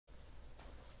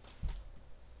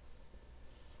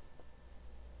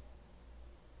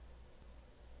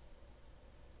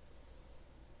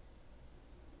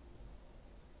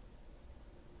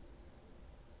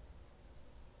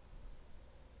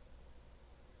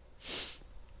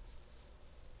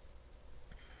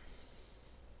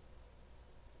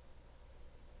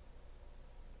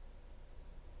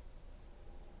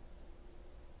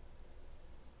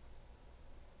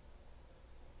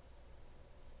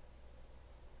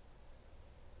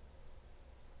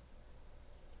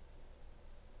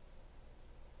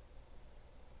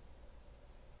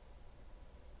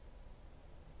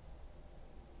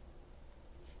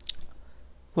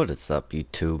What is up,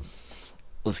 YouTube?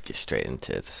 Let's get straight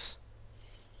into this.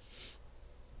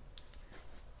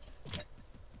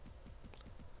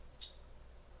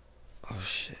 Oh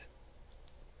shit.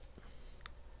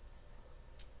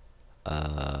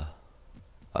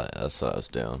 That's what I was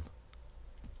doing.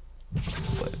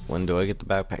 Wait, when do I get the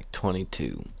backpack?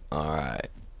 22. Alright.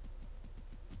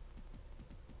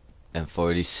 And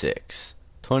 46.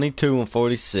 22 and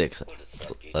 46.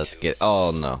 Let's get.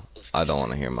 Oh no. I don't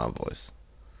want to hear my voice.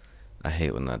 I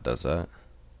hate when that does that.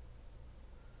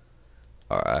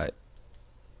 Alright.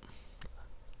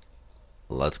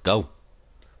 Let's go.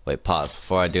 Wait, pause.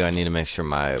 Before I do, I need to make sure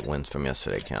my wins from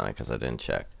yesterday counted because I didn't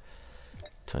check.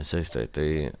 26,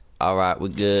 33. Alright, we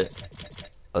good.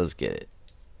 Let's get it.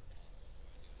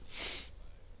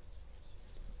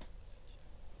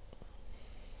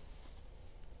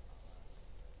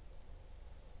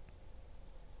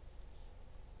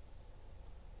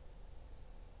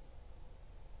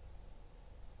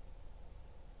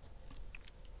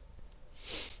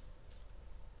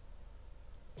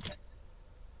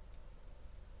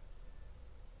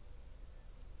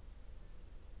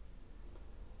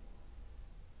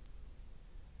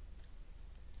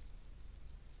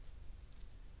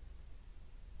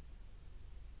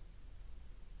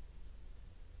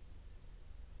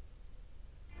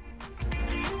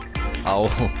 Oh,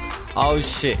 oh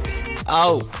shit.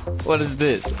 Oh, what is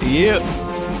this? Yep.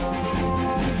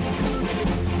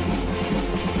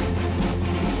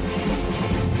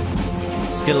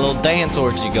 Let's get a little dance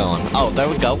orgy going. Oh, there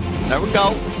we go. There we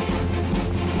go.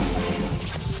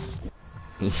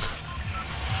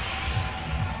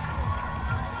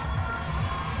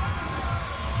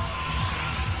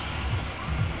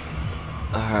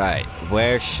 Alright,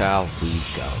 where shall we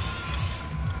go?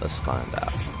 Let's find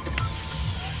out.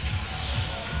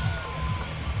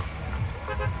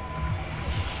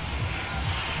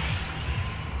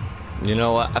 You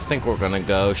know what? I think we're gonna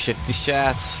go Shifty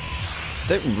Shafts.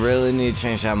 They really need to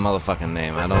change that motherfucking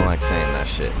name. I don't like saying that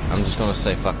shit. I'm just gonna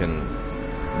say fucking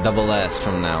double S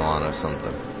from now on or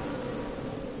something.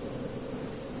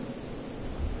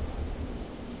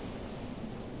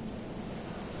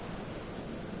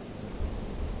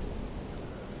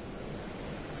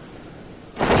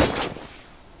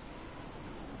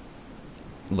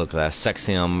 Look at that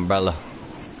sexy umbrella.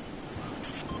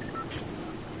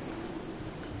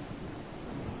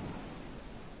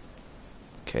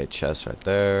 Okay, chest right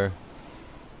there.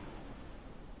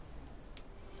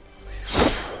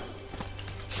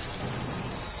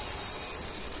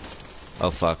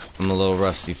 Oh fuck, I'm a little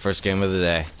rusty. First game of the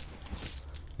day.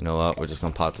 You know what? We're just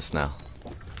gonna pop this now.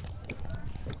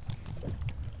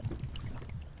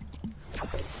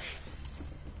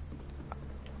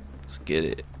 Let's get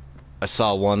it. I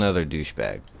saw one other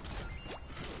douchebag.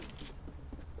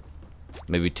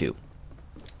 Maybe two.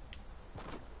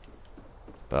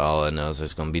 But all I know is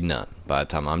there's gonna be none by the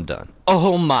time I'm done.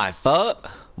 Oh my fuck!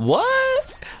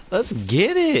 What? Let's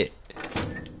get it!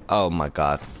 Oh my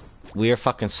god. We are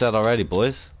fucking set already,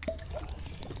 boys.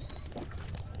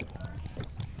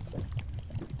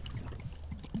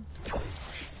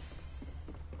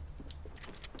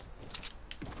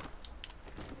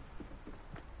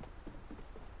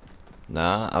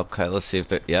 Nah, okay, let's see if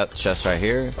there. Yep, chest right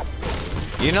here.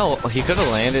 You know, he could have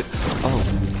landed.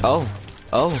 Oh!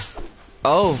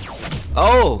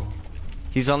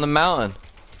 He's on the mountain.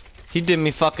 He did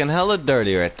me fucking hella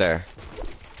dirty right there.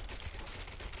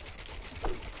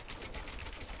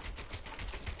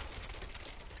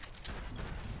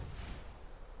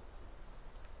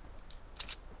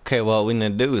 Okay, well, what we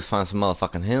need to do is find some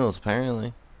motherfucking hills,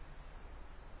 apparently.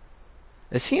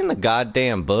 Is he in the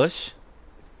goddamn bush?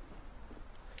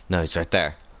 No, he's right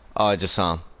there. Oh, I just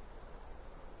saw him.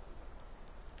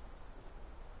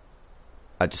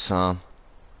 I just saw him.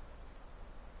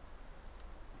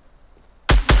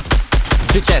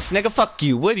 Bitch ass nigga, fuck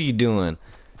you. What are you doing?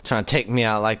 Trying to take me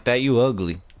out like that? You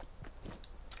ugly.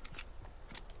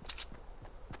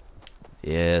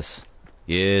 Yes.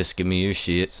 Yes, give me your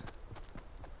shit.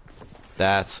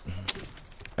 That's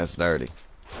dirty.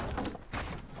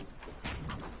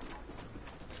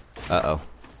 Uh-oh.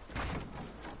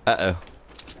 Uh-oh.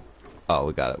 Oh,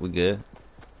 we got it. We good.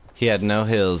 He had no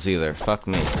hills either. Fuck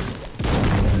me.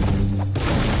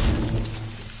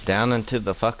 Down into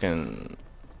the fucking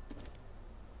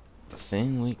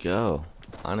thing we go.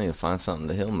 I need to find something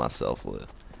to heal myself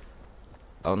with.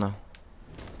 Oh no.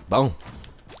 Boom.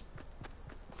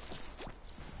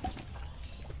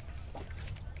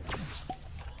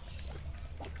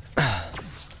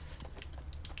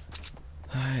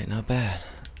 Alright, not bad.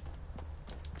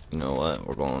 You know what?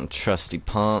 We're going trusty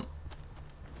pump.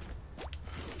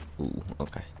 Ooh,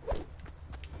 okay.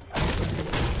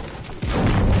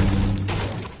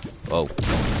 Whoa.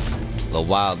 A little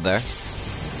wild there.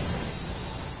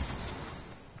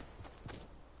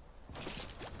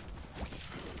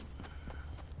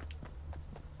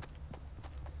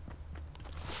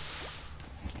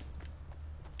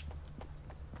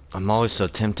 I'm always so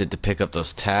tempted to pick up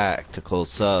those tactical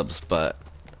subs, but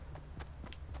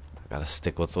I gotta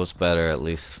stick with what's better, at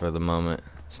least for the moment.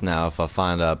 So now if I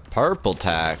find a purple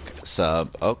tac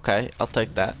sub, okay, I'll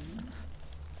take that.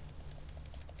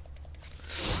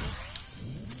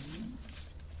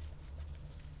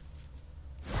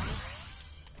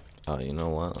 Oh, you know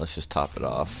what? Let's just top it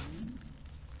off.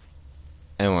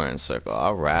 And we're in circle.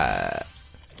 Alright.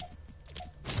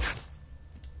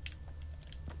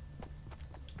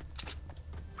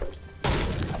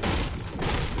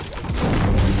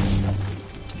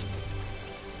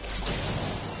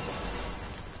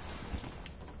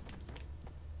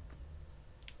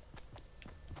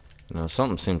 You know,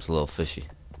 something seems a little fishy.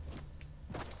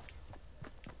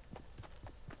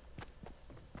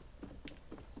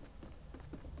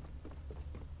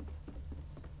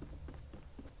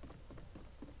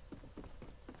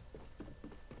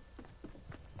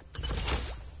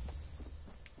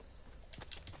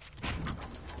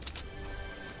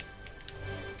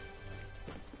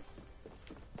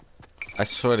 I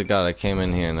swear to God, I came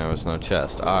in here and there was no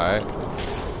chest. Alright.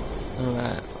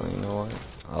 Alright, well, you know what?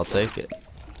 I'll take it.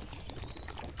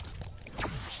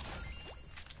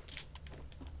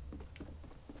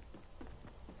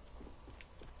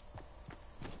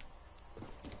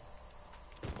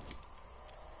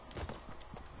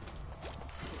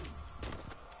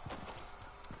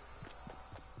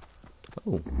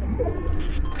 Oh.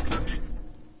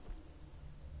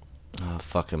 Oh,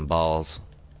 fucking balls.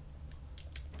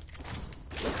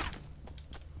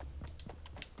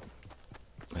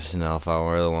 I don't know if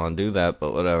I really want to do that,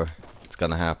 but whatever. It's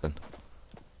gonna happen.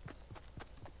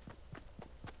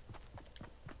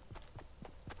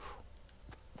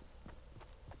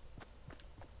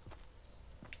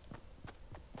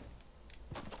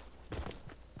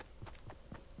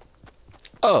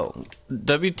 Oh,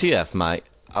 WTF, mate.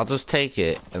 I'll just take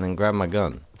it and then grab my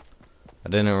gun. I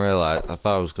didn't realize. I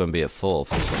thought it was gonna be at full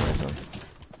for some reason.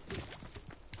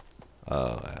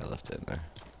 Oh, I left it in there.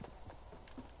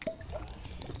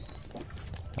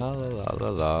 La la la la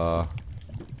la.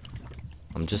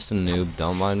 I'm just a noob,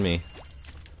 don't mind me.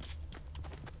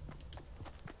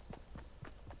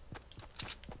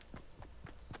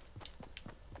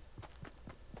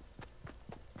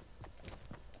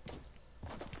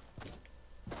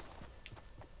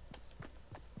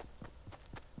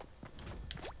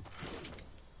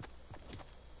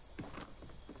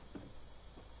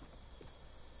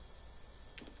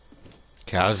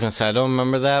 Okay, I was gonna say I don't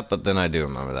remember that, but then I do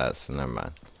remember that, so never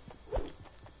mind.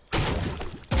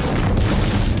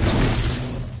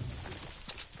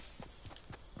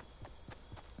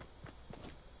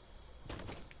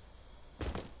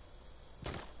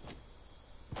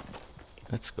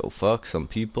 Let's go fuck some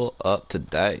people up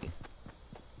today.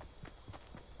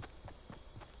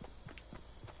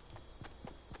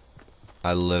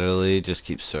 I literally just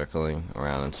keep circling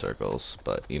around in circles,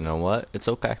 but you know what? It's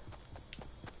okay.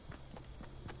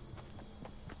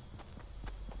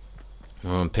 I'm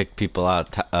gonna pick people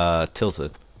out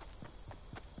tilted.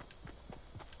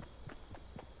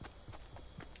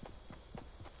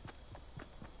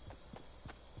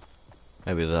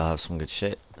 Maybe they'll have some good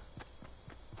shit.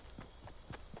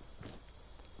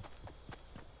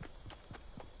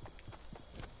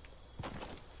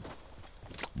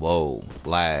 Whoa,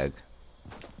 lag.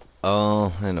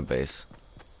 Oh, and a base.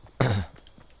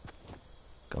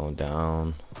 Going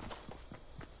down.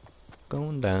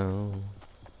 Going down.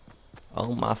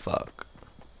 Oh my fuck.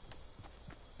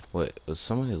 Wait, was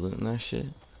somebody looting that shit?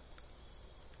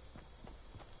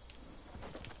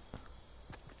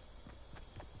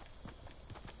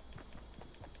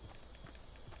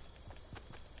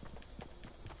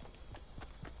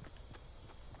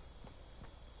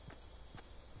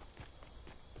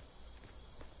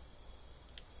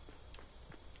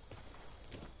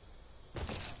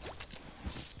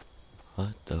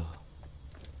 What the?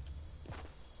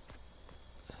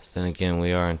 Then again,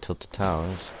 we are in Tilted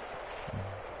Towers.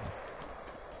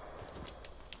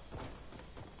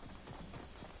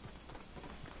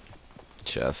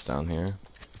 Chest down here.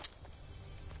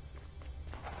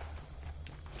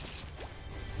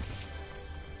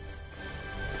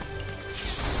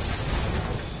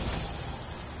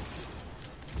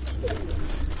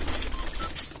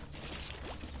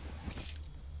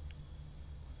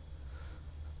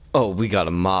 Oh, we got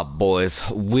a mob, boys.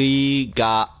 We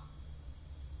got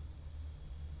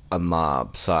a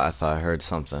mob. So I thought I heard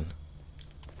something.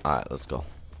 Alright, let's go.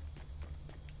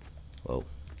 Oh,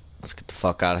 let's get the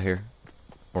fuck out of here.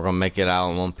 We're gonna make it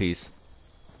out in one piece.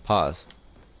 Pause.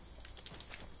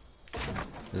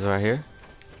 Is it right here?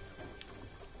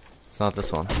 It's not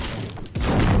this one.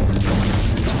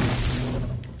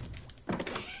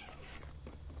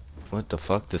 What the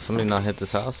fuck? Did somebody not hit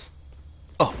this house?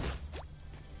 Oh!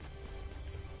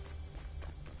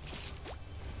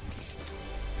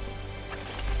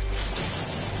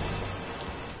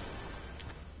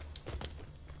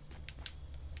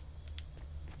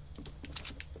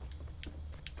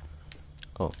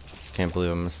 Oh, can't believe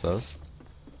I missed those.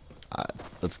 Alright,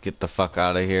 let's get the fuck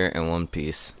out of here in one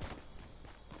piece.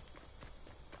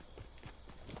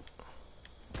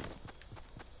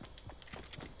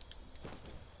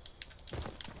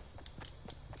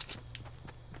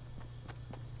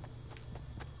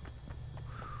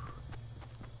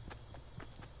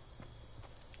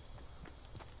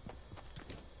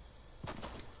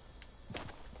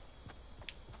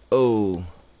 Oh.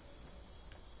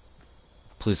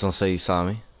 Please don't say you saw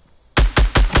me.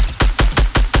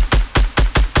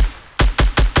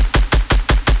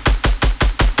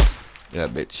 Yeah,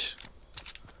 bitch.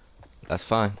 That's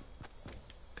fine.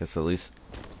 Cause at least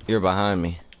you're behind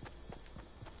me.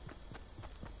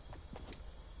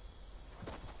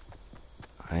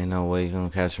 Ain't no way you gonna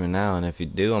catch me now, and if you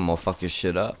do, I'm gonna fuck your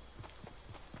shit up.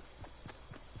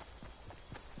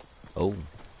 Oh.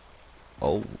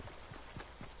 Oh.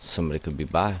 Somebody could be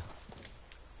by.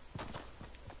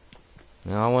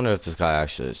 Now I wonder if this guy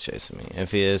actually is chasing me.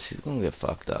 If he is, he's gonna get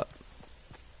fucked up.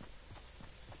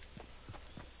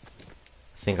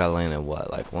 I think I landed what,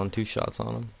 like 1-2 shots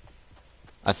on him?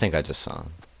 I think I just saw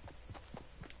him.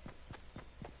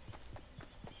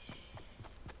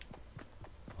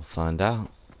 We'll find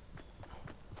out.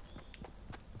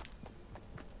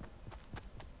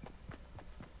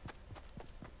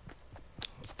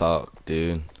 Fuck,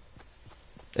 dude.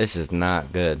 This is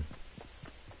not good.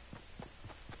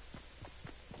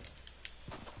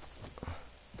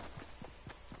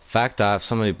 The fact I have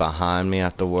somebody behind me I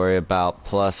have to worry about,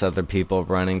 plus other people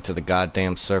running to the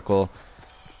goddamn circle,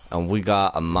 and we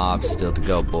got a mob still to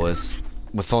go, boys,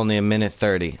 with only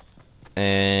 1:30,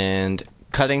 and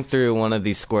cutting through one of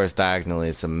these squares diagonally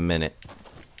is a minute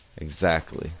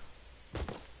exactly,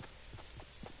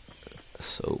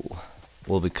 so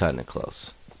we'll be cutting it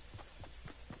close,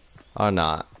 or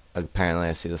not. Apparently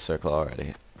I see the circle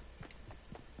already.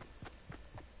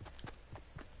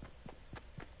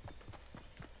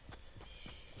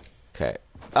 Okay.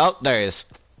 Oh, there he is.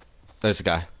 There's a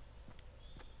guy.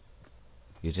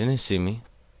 You didn't see me.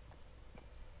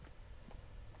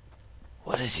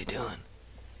 What is he doing?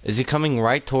 Is he coming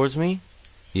right towards me?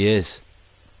 He is.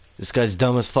 This guy's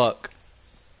dumb as fuck.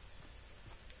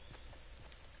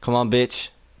 Come on, bitch.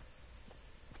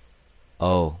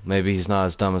 Oh, maybe he's not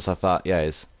as dumb as I thought. Yeah, he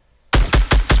is.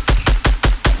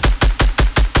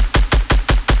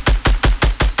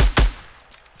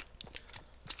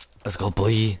 Let's go,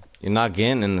 boy. You're not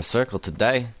getting in the circle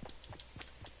today.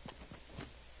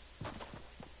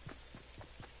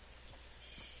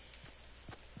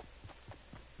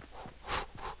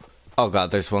 Oh god,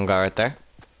 there's one guy right there.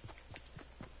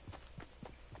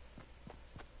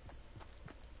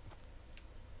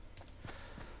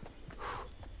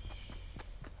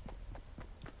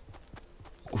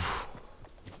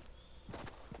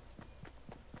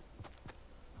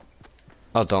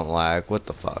 Oh, don't lag. What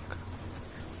the fuck?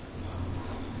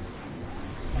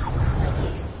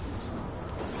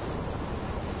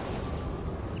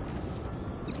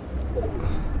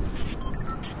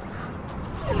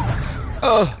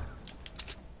 Oh.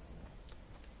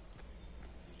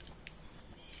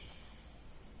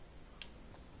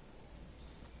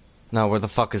 Now, where the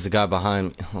fuck is the guy behind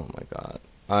me? Oh my god.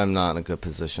 I'm not in a good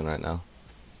position right now.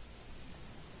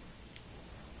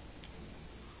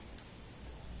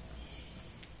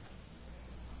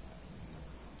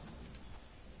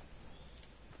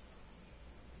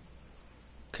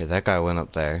 Okay, that guy went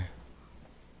up there.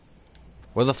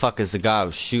 Where the fuck is the guy I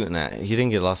was shooting at? He didn't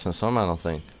get lost in the storm, I don't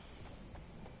think.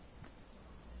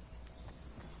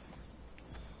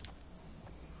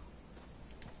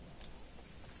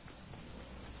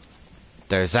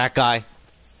 There's that guy.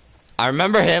 I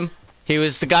remember him. He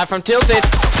was the guy from Tilted.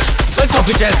 Let's go,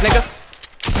 bitch ass nigga.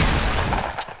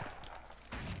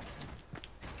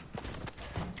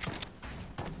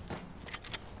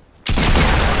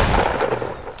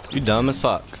 You dumb as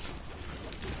fuck.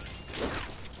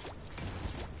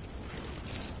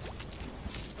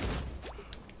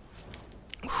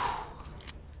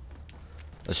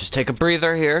 Let's just take a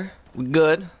breather here. We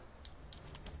good.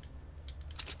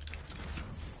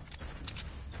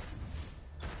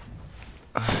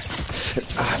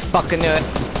 I fucking knew it.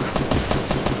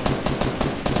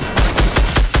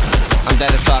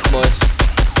 Dead as fuck, boys.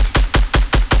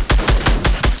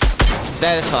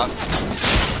 Dead as fuck.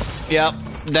 Yep,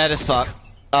 dead as fuck.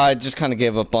 I just kind of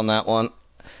gave up on that one.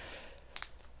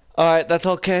 Alright, that's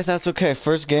okay, that's okay.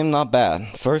 First game, not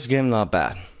bad. First game, not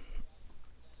bad.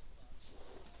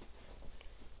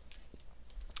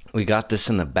 We got this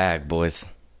in the bag, boys.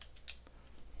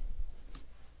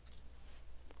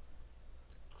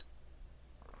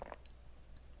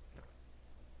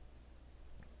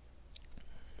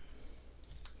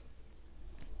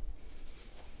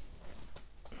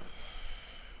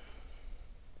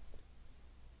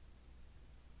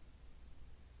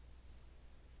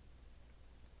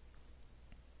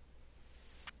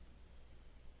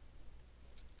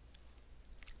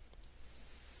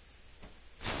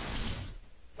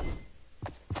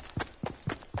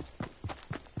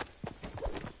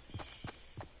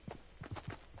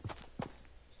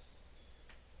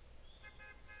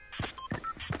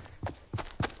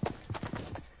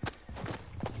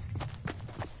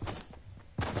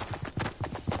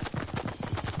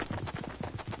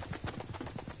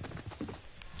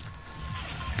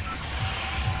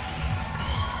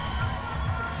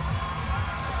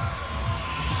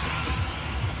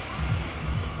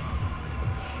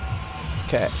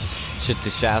 Okay, shit, the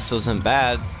shafts wasn't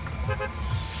bad,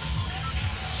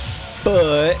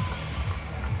 but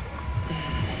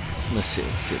let's see.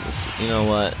 You know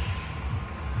what?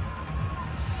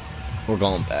 We're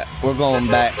going back. We're going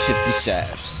back. Shifty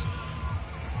shafts.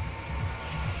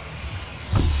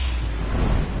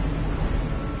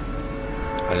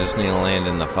 I just need to land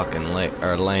in the fucking lake,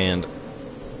 or land.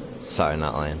 Sorry,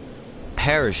 not land.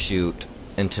 Parachute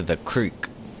into the creek,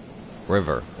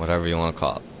 river, whatever you want to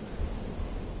call it.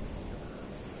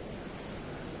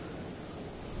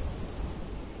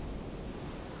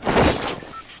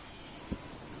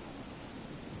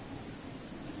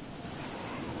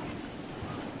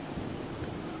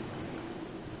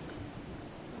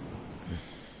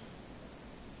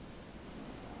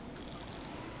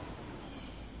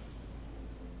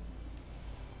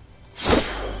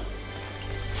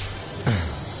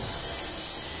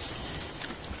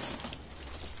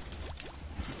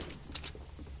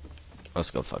 Let's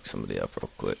go fuck somebody up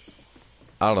real quick.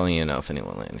 I don't even know if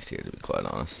anyone landed here, to be quite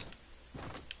honest.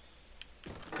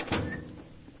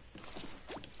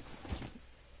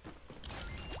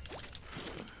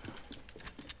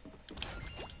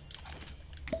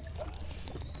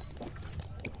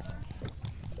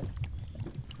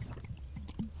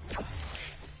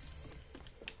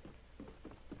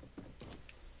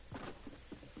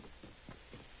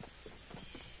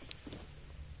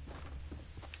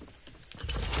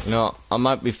 You know, I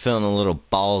might be feeling a little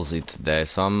ballsy today,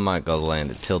 so I might go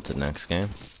land at Tilted next game.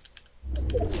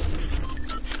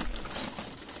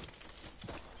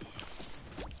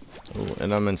 Ooh,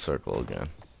 and I'm in circle again.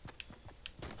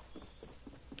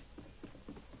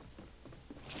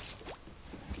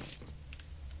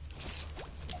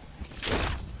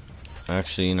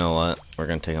 Actually, you know what? We're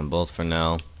gonna take them both for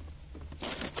now.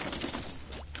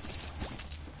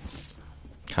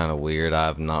 Kind of weird. I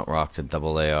have not rocked a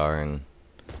double AR and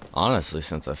honestly,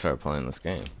 since I started playing this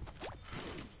game.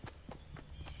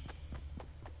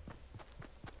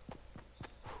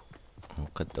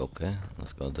 Okay,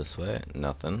 let's go this way.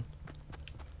 Nothing.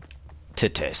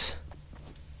 Titties.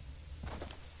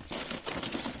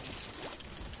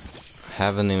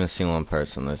 Haven't even seen one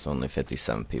person. There's only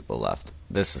 57 people left.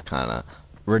 This is kind of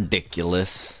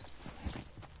ridiculous.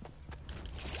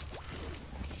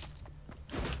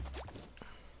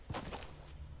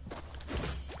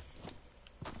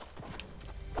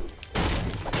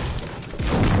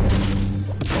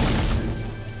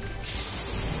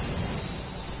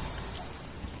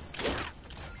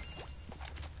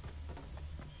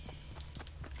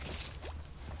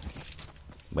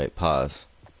 Wait, pause.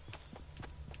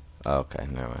 Oh, okay,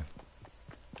 never mind.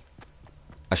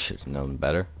 I should have known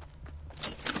better.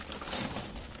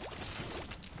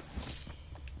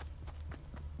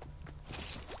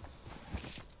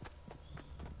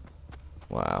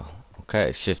 Wow.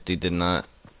 Okay, Shifty did not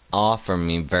offer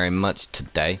me very much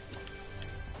today.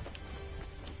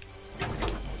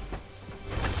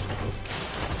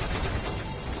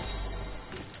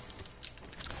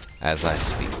 As I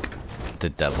speak, the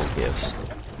devil gives.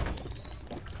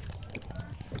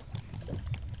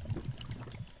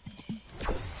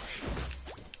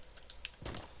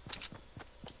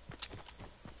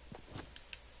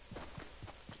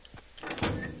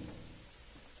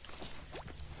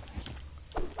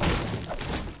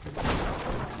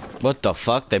 What the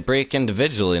fuck? They break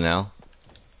individually now.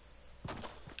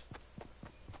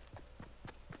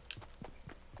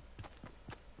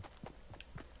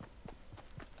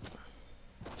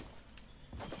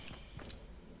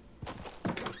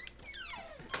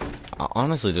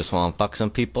 honestly just want to fuck some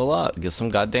people up. Get some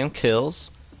goddamn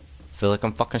kills. Feel like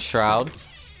I'm fucking Shroud.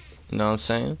 You know what I'm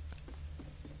saying?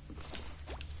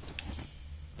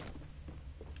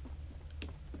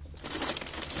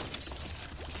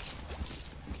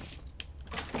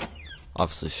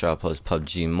 Obviously, Shroud plays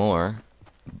PUBG more,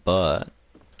 but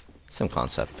same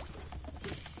concept.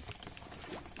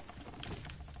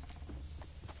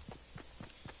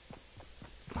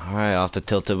 Alright, off the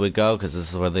Tilted we go, because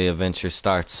this is where the adventure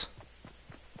starts.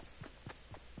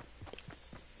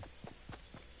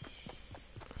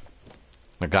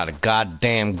 I got a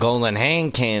goddamn golden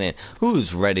hand cannon.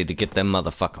 Who's ready to get that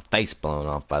motherfucker face blown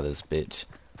off by this bitch?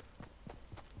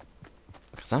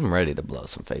 Because I'm ready to blow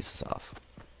some faces off.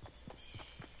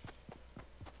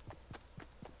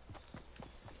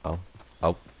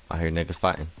 Oh, I hear niggas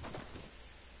fighting.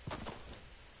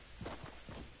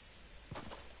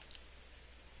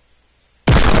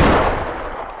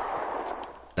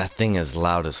 That thing is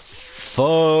loud as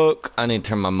fuck. I need to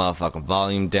turn my motherfucking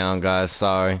volume down, guys.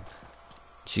 Sorry.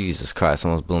 Jesus Christ,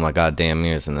 almost blew my goddamn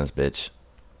ears in this bitch.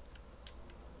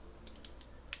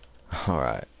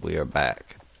 Alright, we are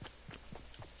back.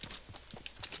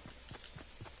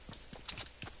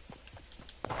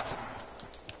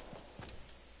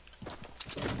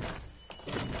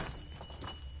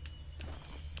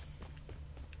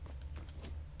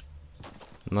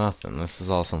 Nothing. This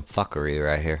is all some fuckery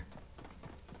right here.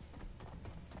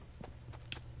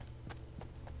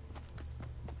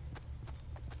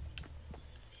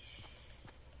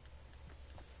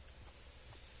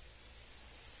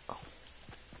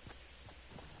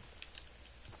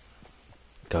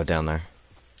 Go down there.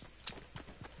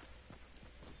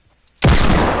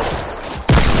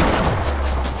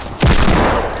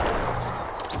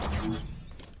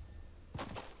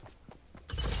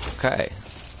 Okay.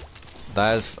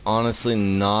 That is honestly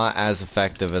not as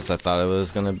effective as I thought it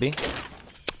was gonna be.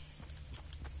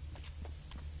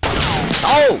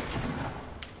 Oh!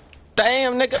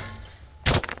 Damn, nigga!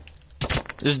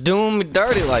 Just doing me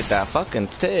dirty like that. Fucking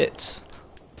tits.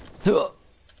 Oh.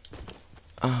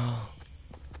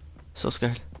 So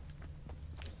scared.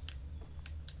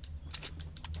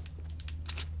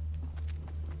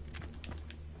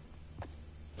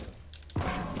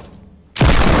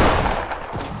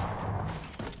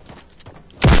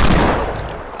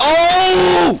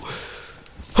 Oh!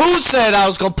 Who said I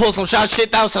was gonna pull some shot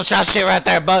shit? That was some shot shit right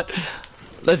there, but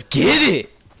let's get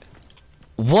it.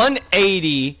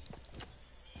 180.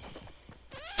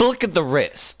 Flick of the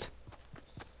wrist.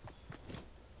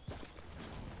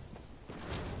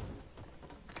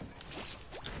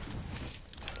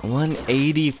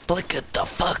 $180 flick of the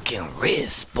fucking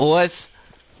wrist, boys.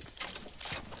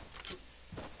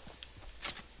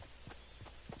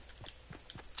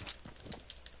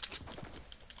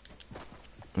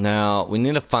 Now, we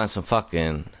need to find some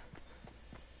fucking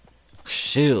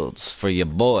shields for your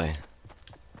boy.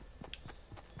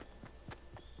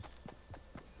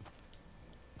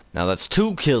 Now, that's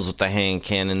 2 kills with the hand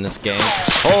cannon in this game.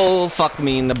 Oh, fuck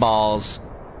me in the balls.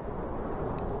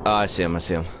 Oh, I see him, I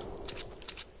see him.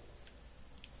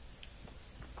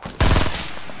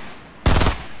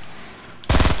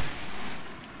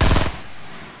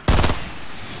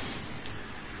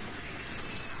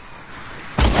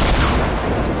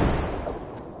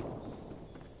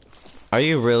 Are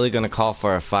you really gonna call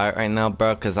for a fight right now,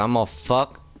 bro? Cause I'm gonna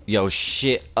fuck your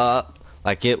shit up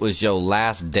like it was your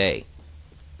last day.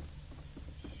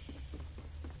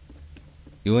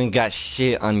 You ain't got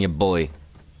shit on your boy.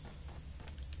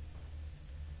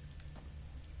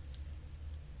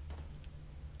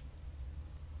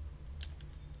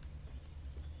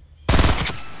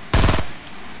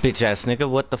 Bitch ass nigga,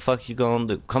 what the fuck you gonna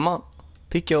do? Come on,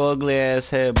 peek your ugly ass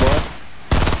head, boy.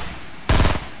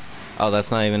 Oh,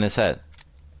 that's not even his head.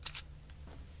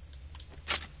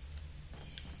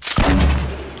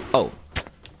 Oh.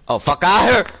 Oh, fuck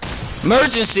out here!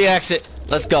 Emergency exit!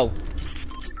 Let's go.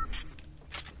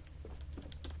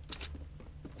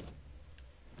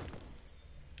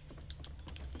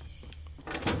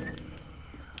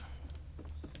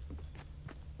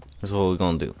 That's what we're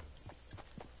gonna do.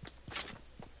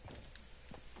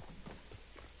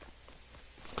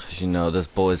 Cause you know this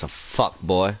boy's a fuck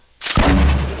boy.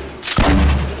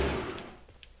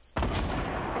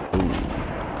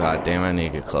 God damn, I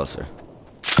need to get closer.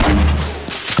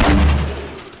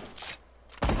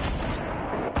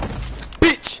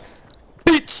 Bitch!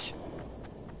 Bitch!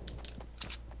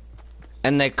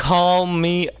 And they call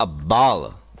me a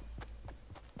baller.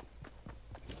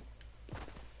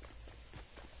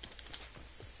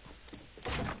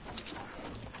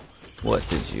 What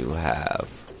did you have?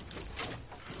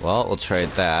 Well, we'll trade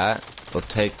that. We'll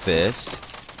take this.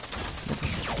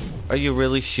 Are you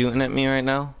really shooting at me right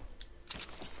now?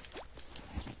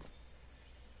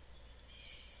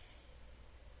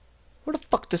 Where the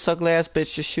fuck this ugly ass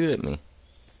bitch just shoot at me?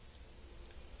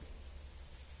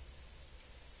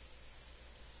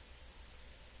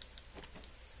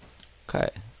 Okay.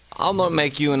 I'm gonna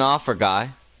make you an offer, guy.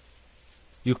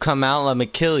 You come out, let me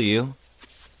kill you.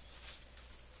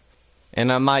 And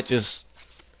I might just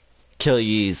kill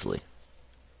you easily.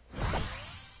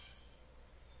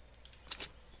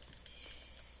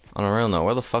 On a real note,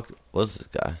 where the fuck was this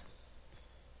guy?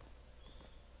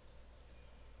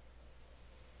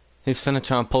 He's finna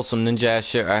try and pull some ninja ass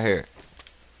shit right here.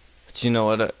 But you know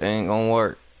what? It ain't gonna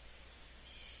work.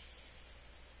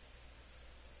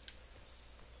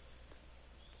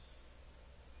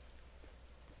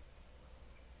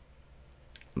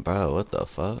 Bro, what the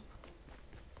fuck?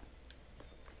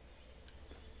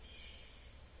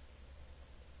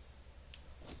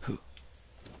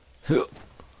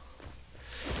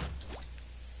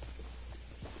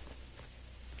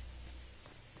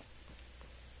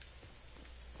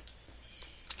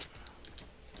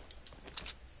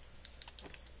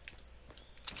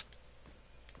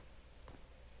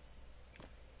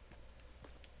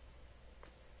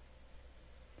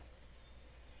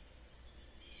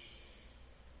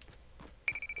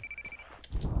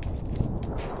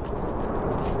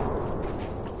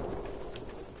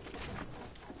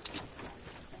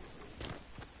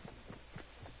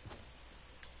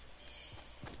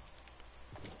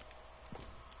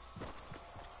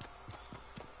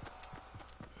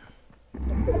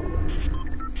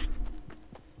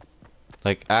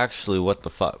 Like, actually, what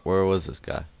the fuck? Where was this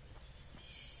guy?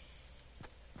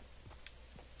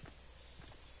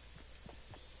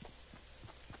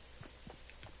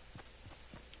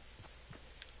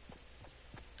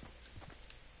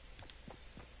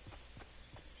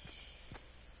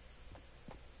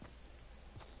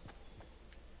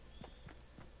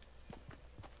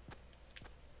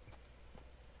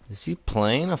 Is he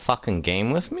playing a fucking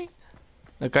game with me?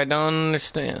 Like, I don't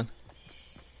understand.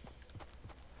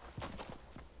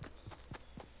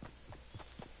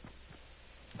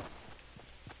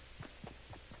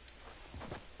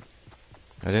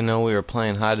 I didn't know we were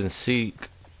playing hide and seek.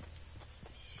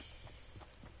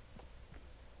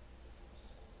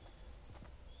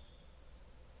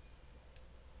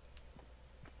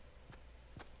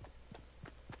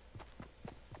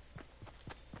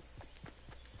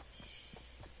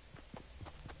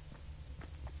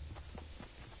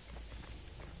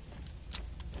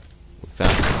 We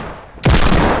found him.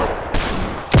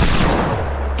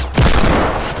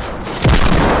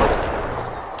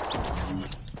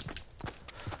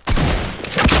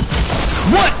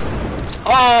 What?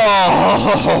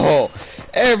 Oh!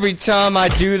 Every time I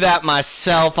do that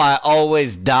myself, I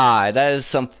always die. That is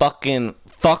some fucking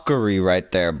fuckery right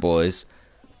there, boys.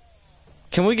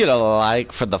 Can we get a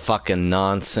like for the fucking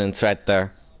nonsense right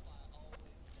there?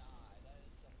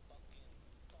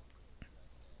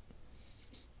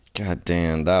 God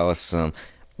damn, that was some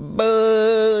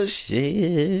bullshit.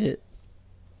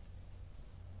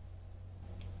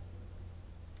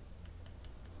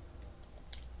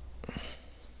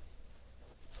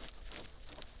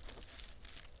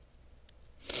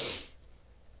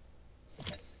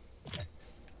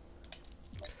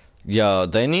 Yo,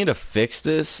 they need to fix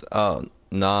this.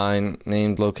 9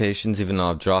 named locations, even though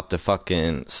I've dropped the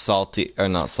fucking salty, or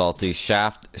not salty,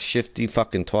 shifty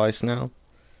fucking twice now.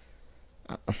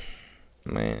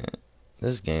 Man,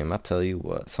 this game, I tell you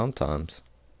what, sometimes.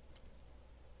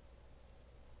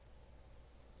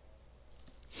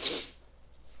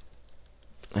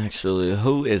 Actually,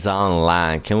 who is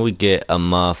online? Can we get a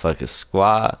motherfucking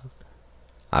squad?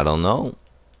 I don't know.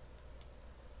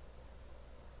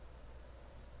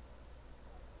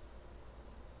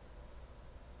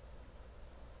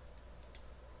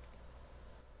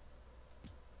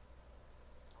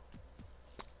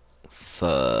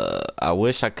 I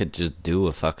wish I could just do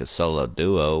a fucking solo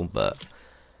duo, but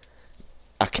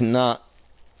I cannot.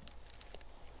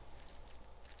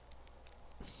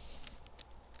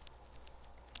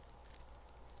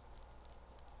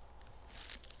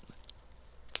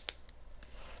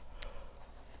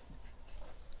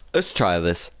 Let's try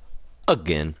this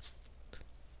again.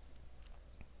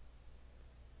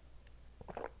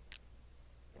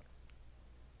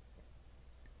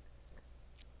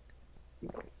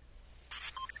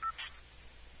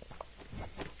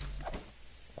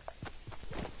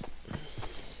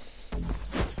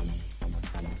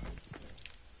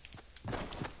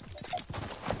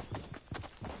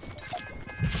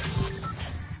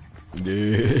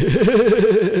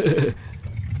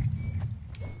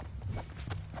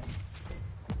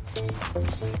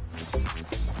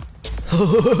 You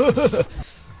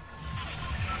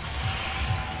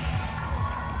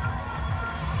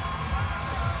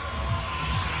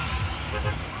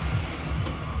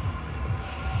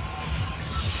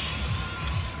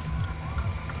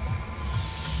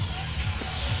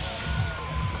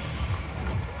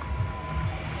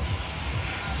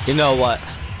know what?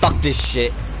 Fuck this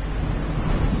shit.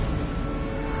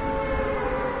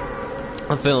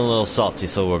 I'm feeling a little salty,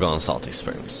 so we're going Salty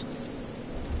Springs.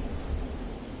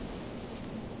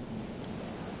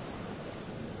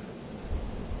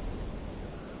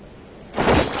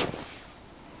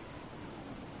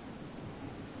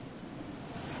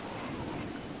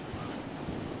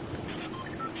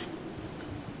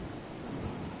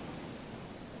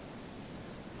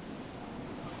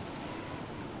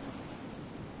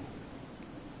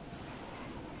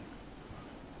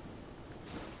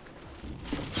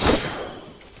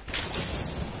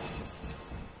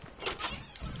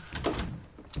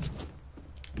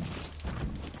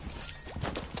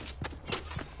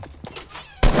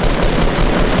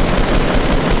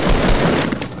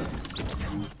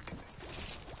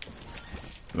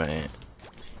 Man,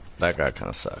 that guy kind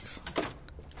of sucks.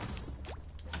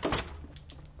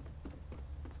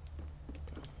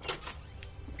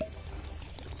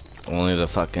 Only the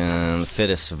fucking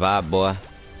fittest survive, boy.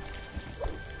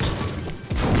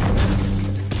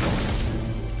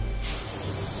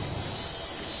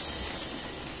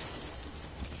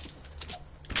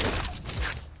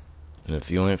 And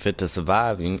if you ain't fit to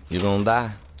survive, you're gonna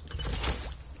die.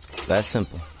 It's that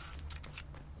simple.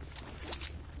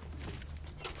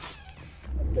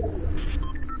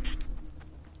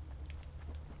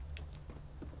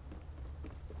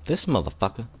 This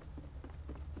motherfucker.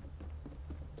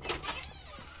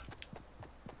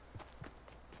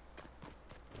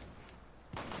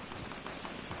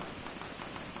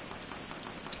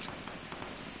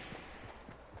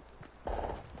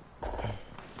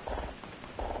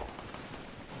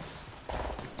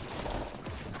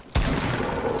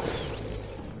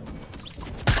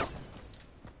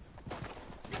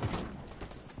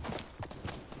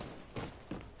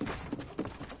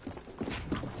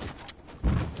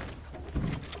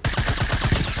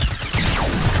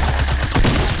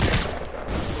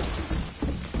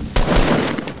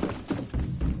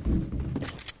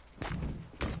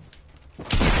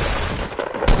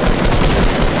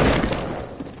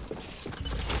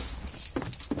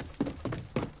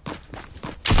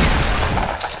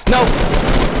 No!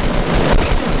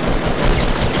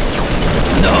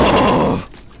 No!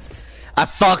 I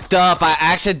fucked up. I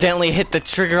accidentally hit the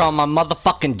trigger on my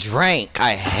motherfucking drink.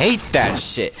 I hate that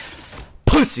shit.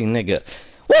 Pussy nigga.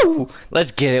 Woo!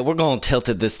 Let's get it. We're gonna tilt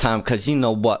it this time because you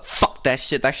know what? Fuck that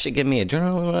shit. That shit give me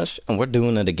adrenaline rush. And we're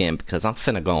doing it again because I'm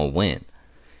finna gonna win.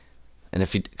 And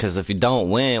if you don't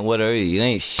win, what are you? You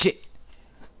ain't shit.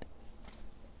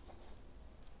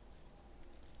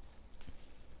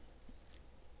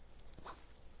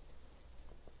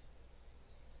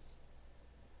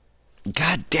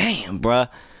 God damn, bruh.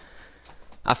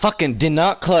 I fucking did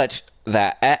not clutch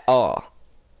that at all.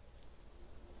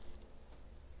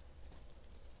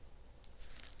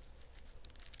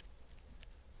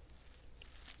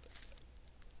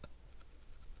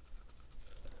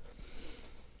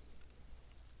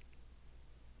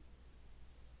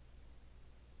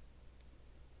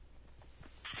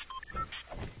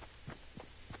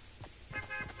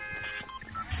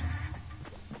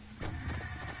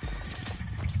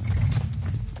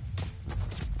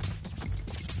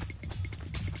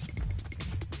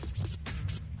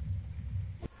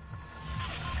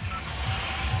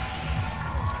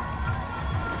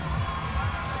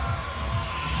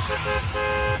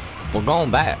 We're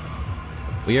going back.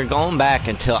 We are going back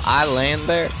until I land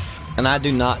there and I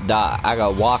do not die. I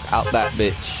gotta walk out that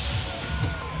bitch.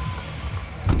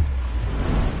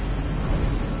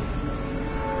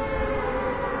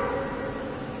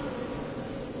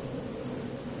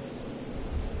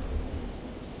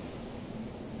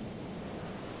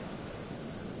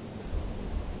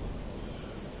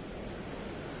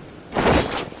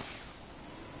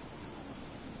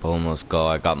 Boom, let's go.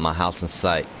 I got my house in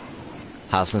sight.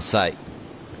 House in sight.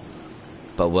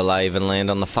 But will I even land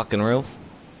on the fucking roof?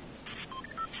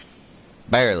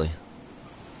 Barely.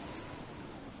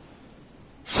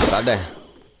 Right there.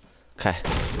 Okay.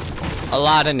 A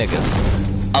lot of niggas.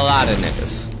 A lot of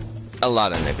niggas. A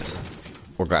lot of niggas.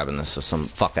 We're grabbing this so some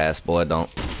fuck ass boy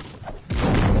don't.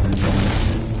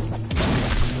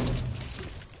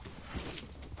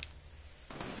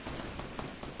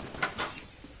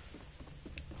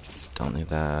 Don't need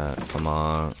that. Come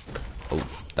on. Oh,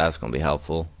 that's gonna be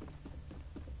helpful.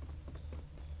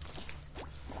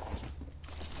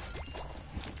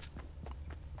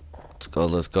 go,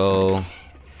 let's go.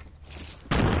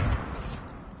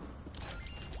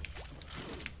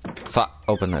 Fuck,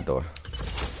 open that door.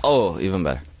 Oh, even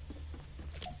better.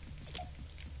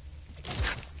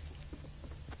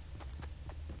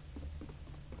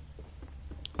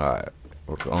 Alright,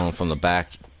 we're going from the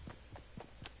back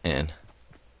in.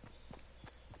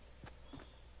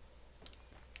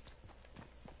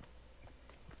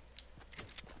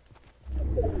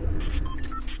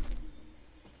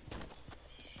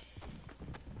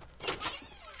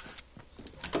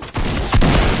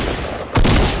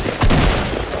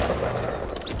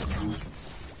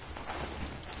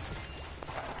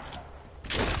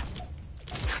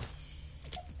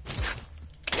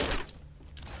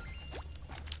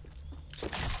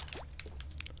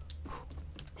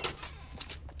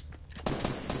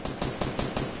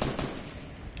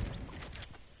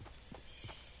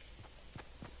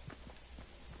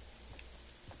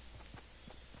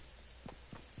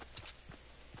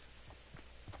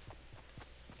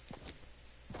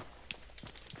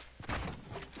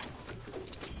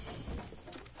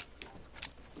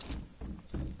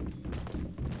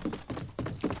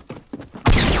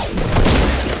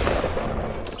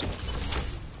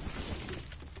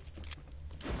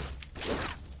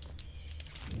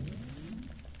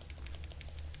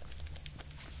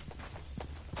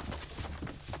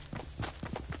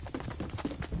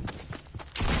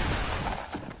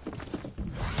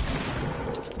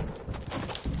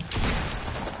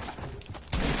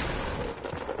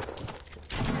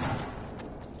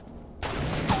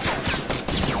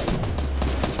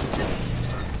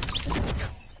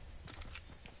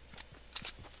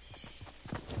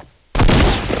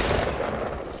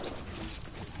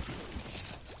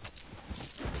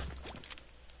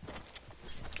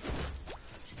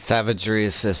 Savagery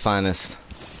is his finest.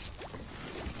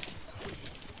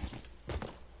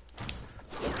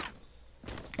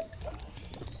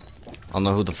 I don't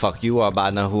know who the fuck you are, but I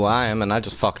know who I am, and I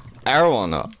just fucked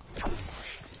everyone up.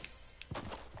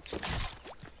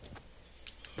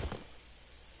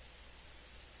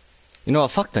 You know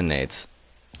what? Fuck the nades.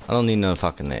 I don't need no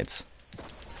fucking nades.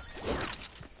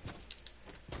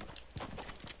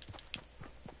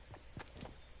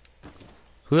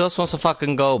 Who else wants to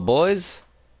fucking go, boys?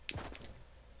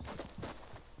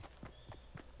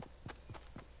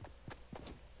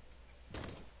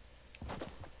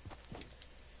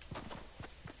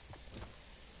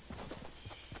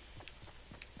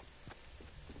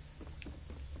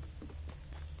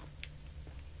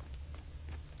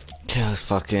 Okay, let's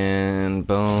fucking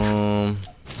boom.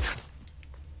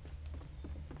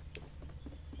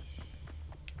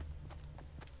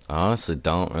 I honestly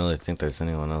don't really think there's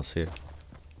anyone else here.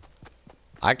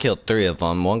 I killed 3 of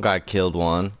them. One guy killed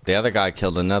one. The other guy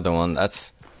killed another one.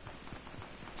 That's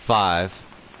 5.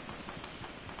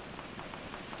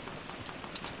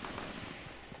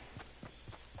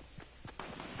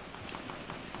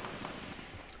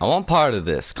 I want part of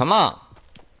this. Come on.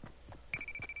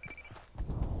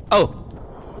 Oh.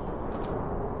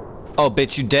 Oh,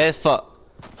 bitch, you dead as fuck.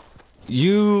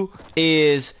 You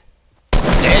is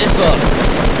dead as fuck.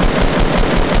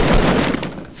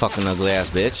 Fucking ugly ass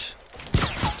bitch.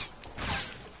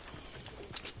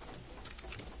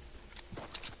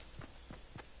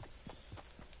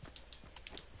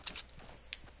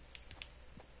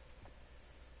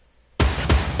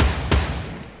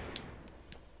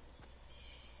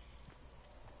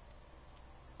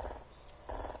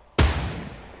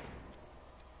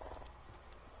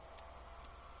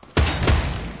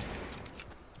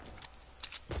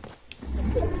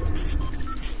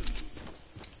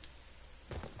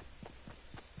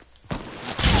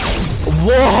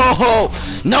 Whoa!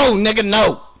 No, nigga,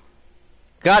 no!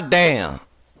 God damn.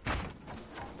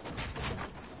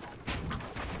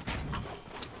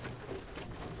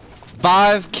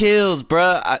 Five kills,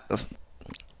 bruh.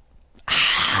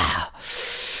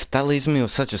 That leaves me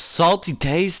with such a salty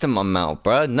taste in my mouth,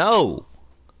 bruh. No.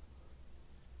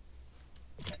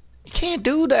 You can't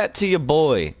do that to your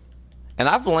boy. And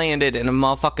I've landed in a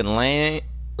motherfucking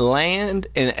land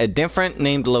in a different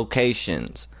named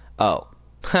locations. Oh.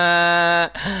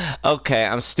 Okay,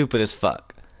 I'm stupid as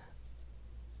fuck.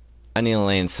 I need to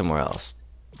land somewhere else.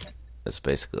 That's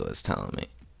basically what it's telling me.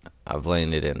 I've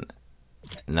landed in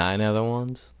 9 other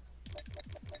ones.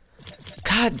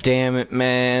 God damn it,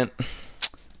 man.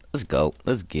 Let's go.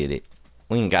 Let's get it.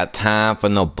 We ain't got time for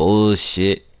no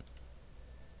bullshit.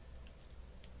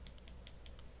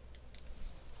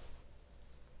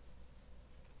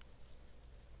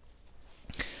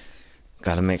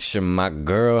 Gotta make sure my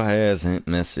girl hasn't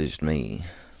messaged me.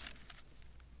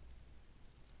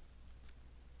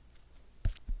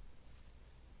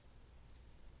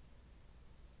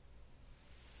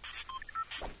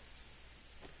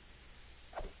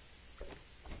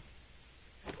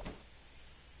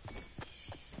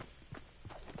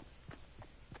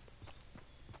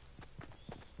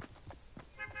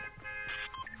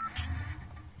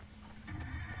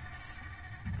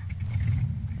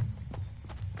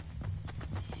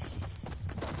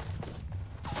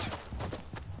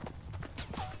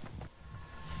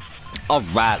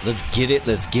 Alright, let's get it,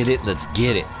 let's get it, let's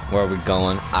get it. Where are we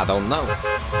going? I don't know.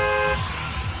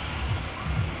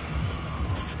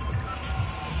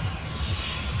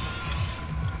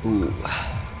 Ooh.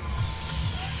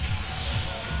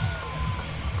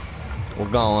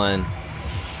 We're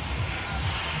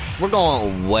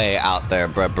going way out there,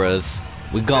 bruh.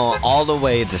 We're going all the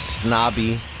way to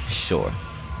Snobby Shore.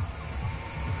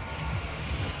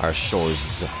 Our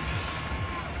shores.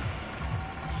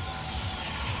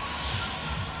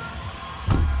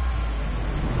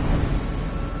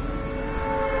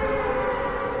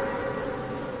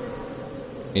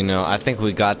 You know, I think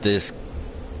we got this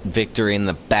victory in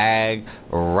the bag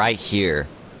right here.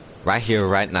 Right here,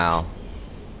 right now.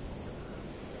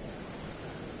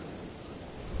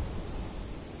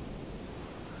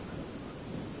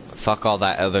 Fuck all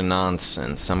that other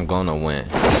nonsense. I'm gonna win.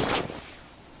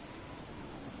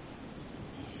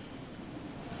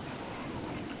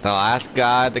 The last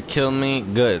guy to kill me,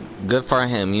 good. Good for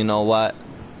him. You know what?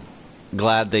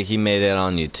 Glad that he made it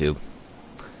on YouTube.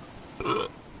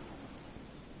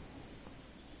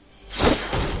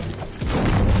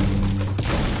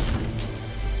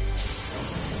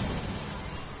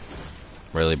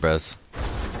 Really, bros?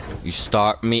 You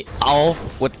start me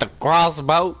off with the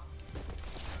crossbow?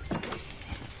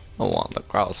 I want the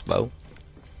crossbow.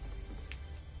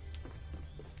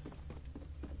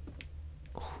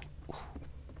 We'll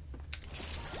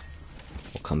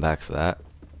come back for that.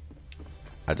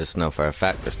 I just know for a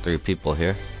fact there's 3 people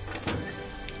here.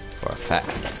 For a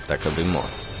fact. There could be more.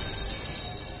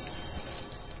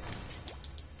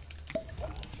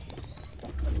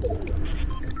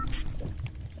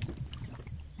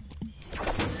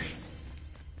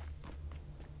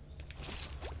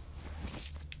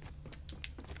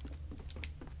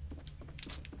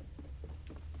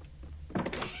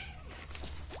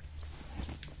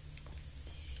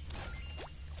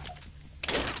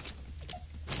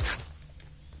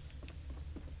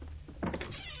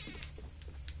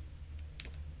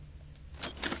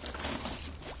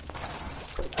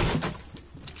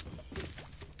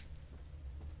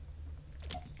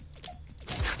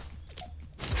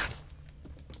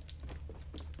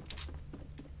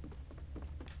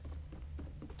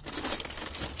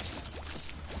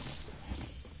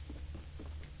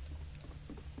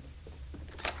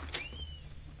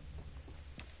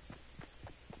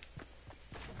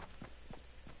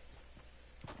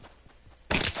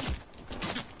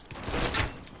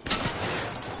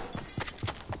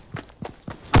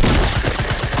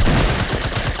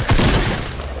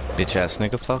 Bitch ass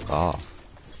nigga, fuck off.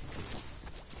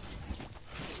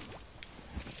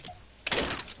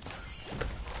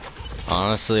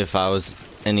 Honestly, if I was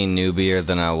any newbier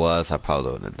than I was, I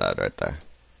probably would have died right there.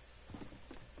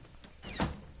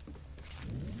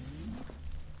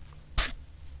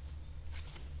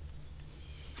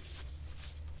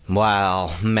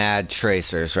 Wow, mad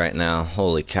tracers right now.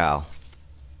 Holy cow.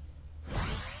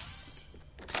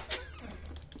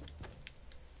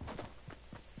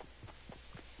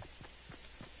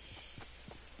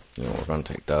 You know, we're gonna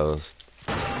take those.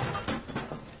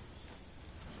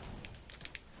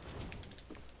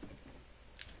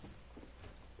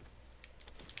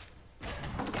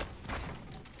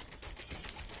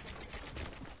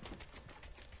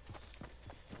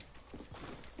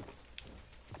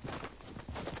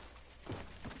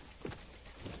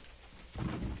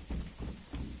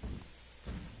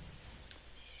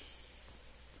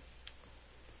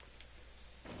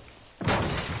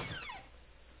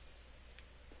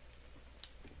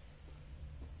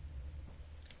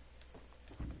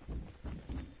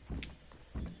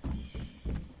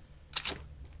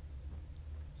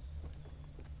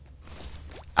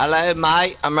 Hello,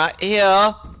 mate. I'm right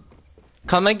here.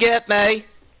 Come and get me.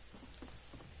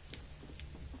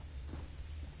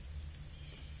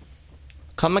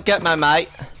 Come and get me, mate.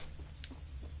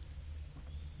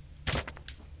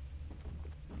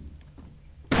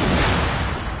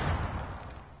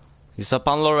 He's up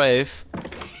on the roof.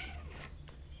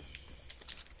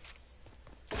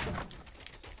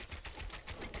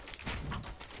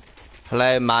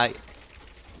 Hello, mate.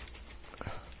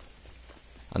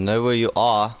 I know where you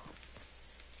are.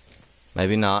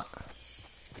 Maybe not.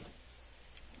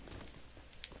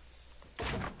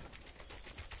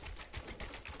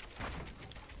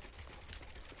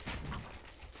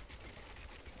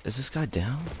 Is this guy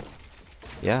down?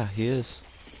 Yeah, he is.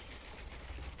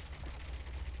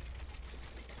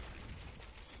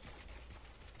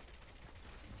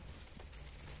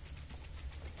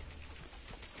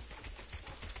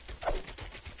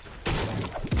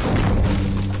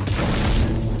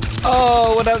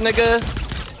 Oh, what up, nigga?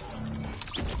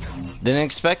 Didn't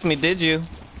expect me, did you?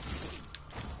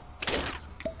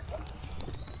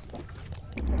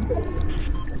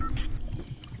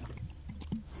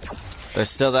 There's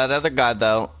still that other guy,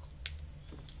 though.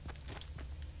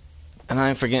 And I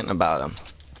ain't forgetting about him.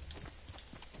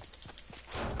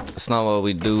 That's not what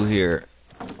we do here.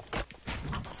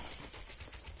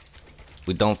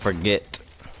 We don't forget.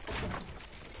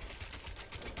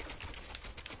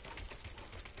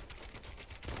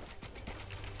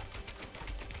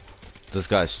 This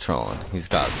guy's trolling. He's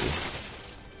gotta be.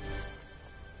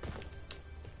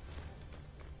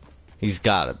 He's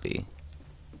gotta be.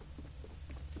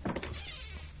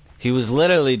 He was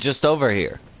literally just over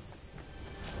here.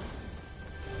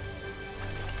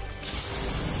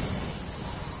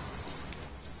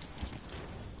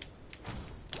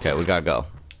 Okay, we gotta go.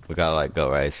 We gotta like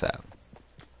go right ASAP.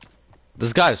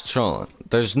 This guy's trolling.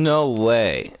 There's no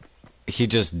way he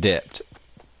just dipped.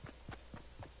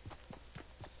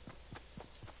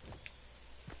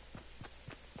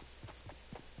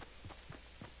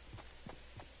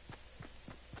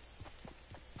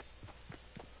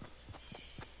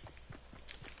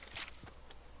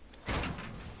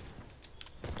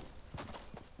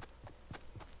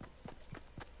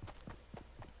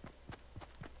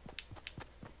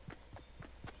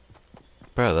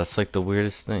 Bro, that's like the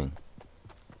weirdest thing.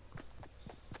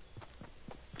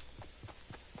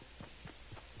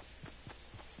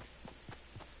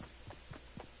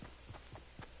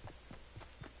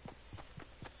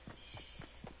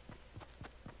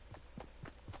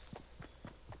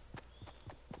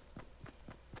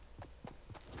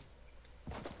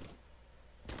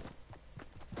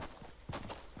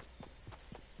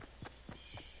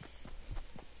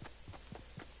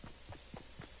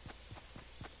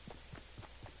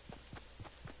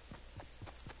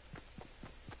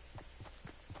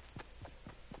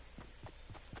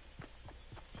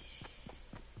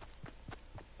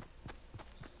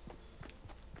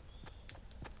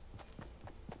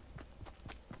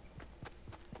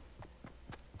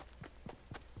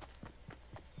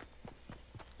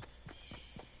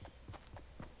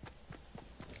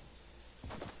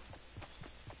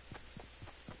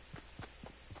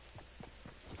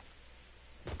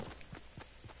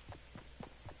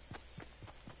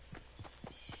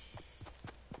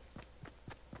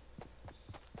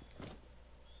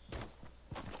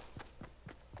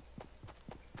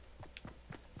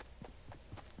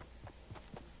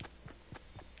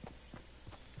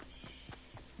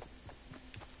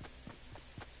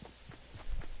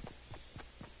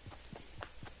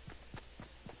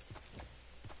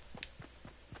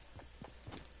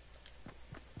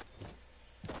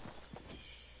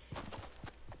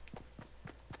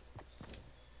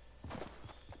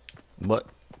 What?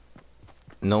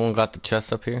 No one got the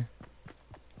chest up here?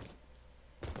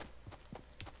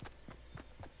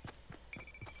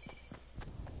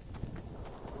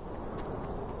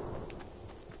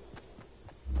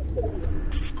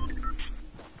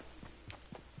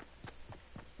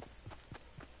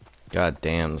 God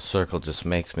damn, the circle just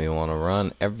makes me want to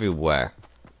run everywhere.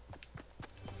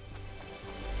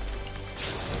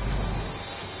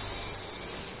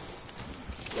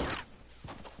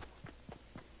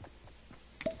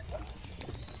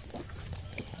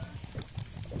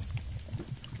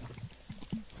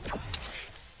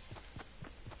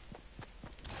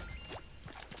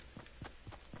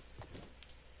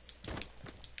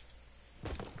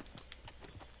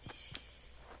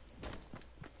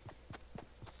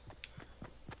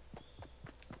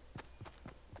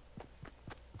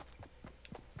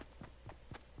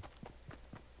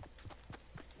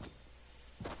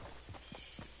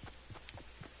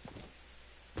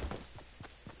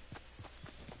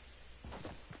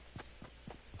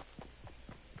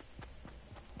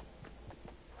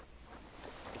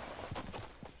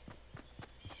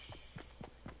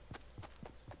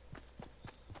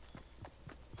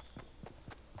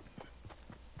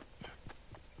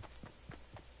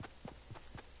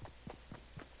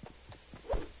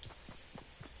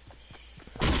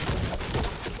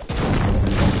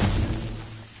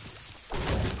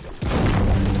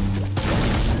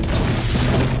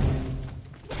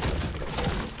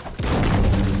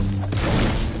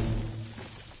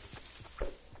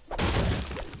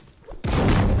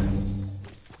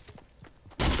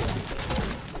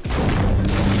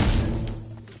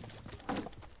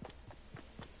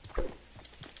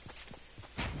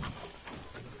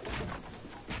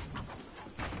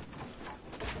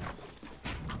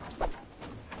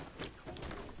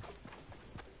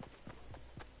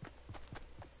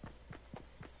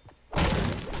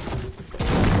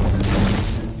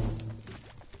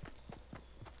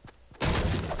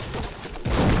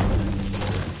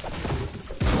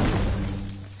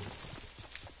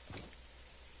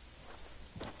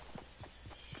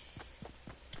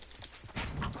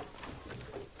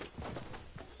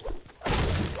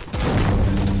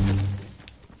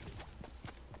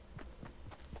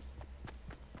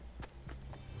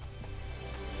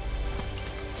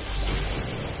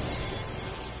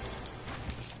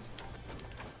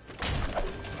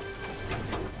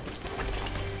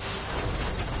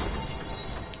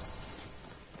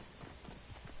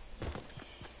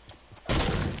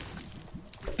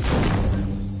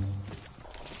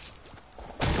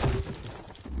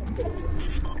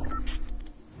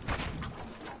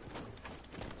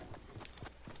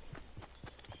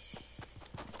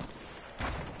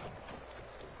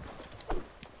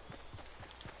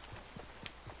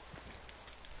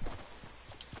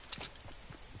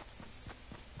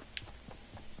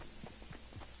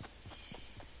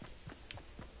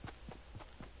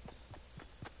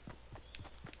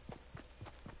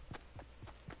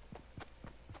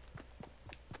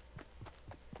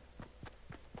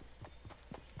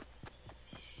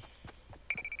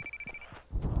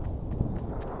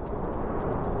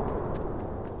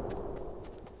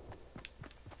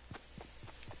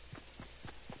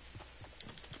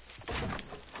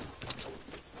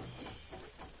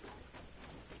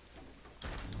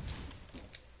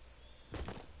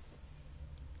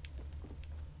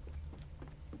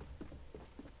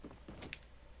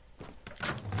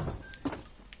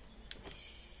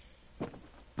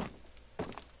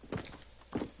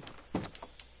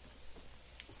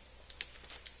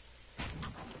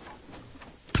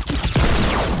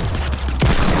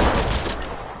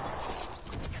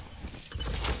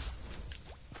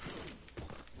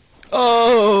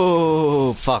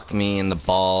 Oh, fuck me in the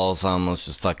balls. I almost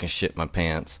just fucking shit my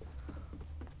pants.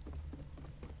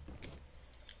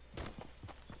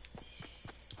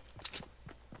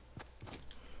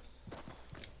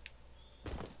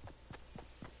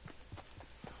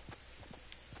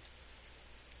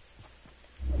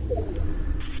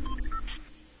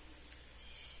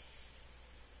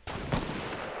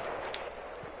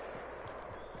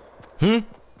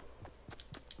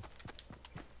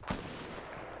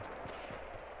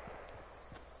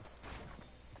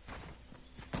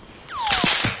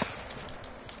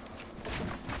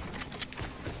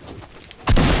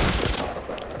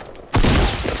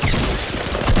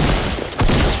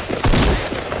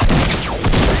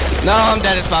 No, I'm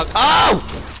dead as fuck. Oh!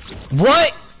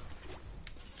 What?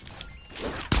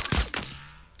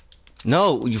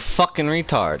 No, you fucking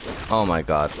retard. Oh my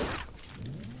god.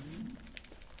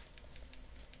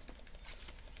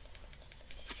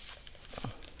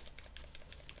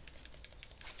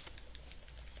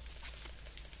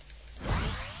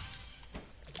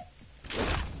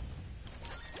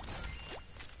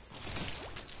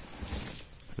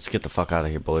 Let's get the fuck out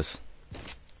of here, boys.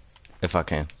 If I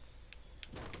can.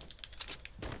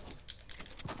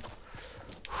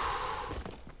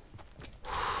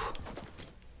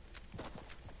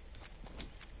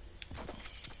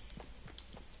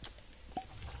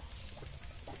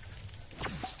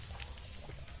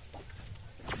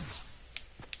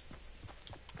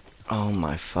 Oh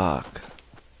my fuck.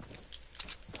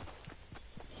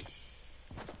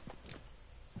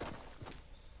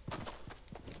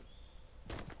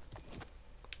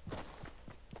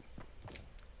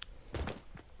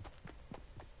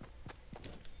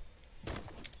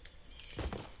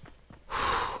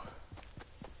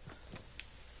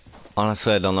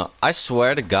 Honestly, I don't know. I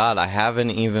swear to God, I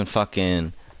haven't even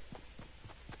fucking...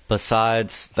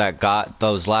 Besides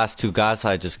those last two guys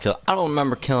I just killed, I don't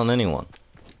remember killing anyone.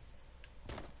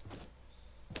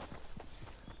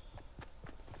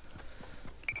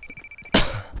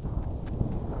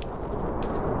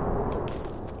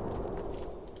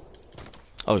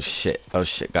 Oh shit,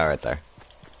 guy right there.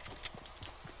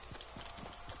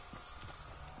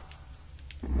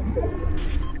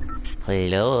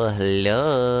 Hello,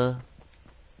 hello.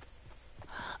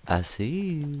 I see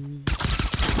you.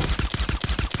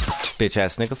 Bitch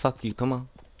ass nigga, fuck you, come on.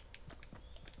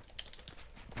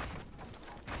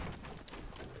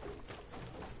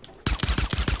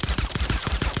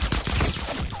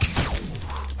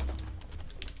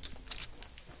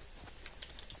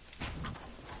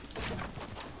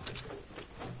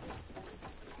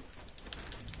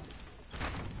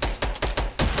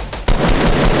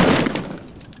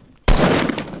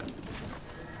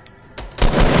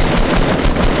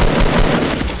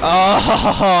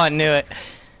 Oh, I knew it.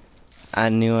 I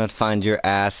knew I'd find your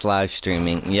ass live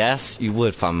streaming. Yes, you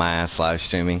would find my ass live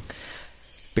streaming.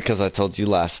 Because I told you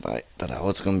last night that I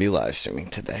was going to be live streaming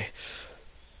today.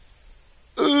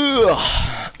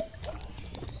 Ugh.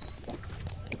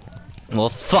 Well,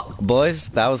 fuck, boys.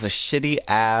 That was a shitty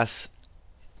ass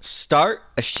start.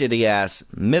 A shitty ass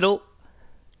middle.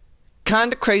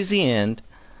 Kinda crazy end.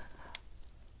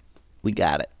 We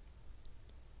got it.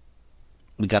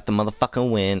 We got the motherfucking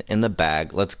win in the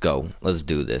bag. Let's go. Let's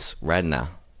do this right now.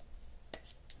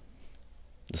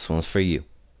 This one's for you.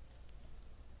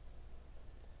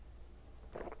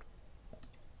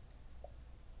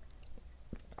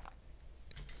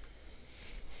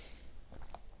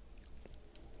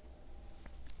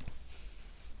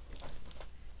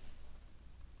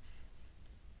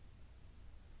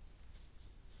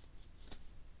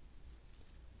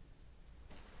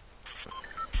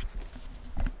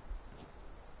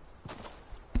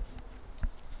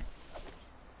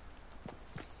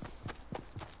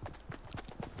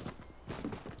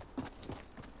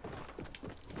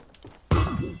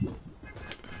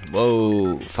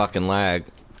 Whoa, fucking lag.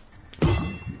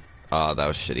 Oh, that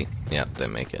was shitty. Yep,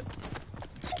 didn't make it.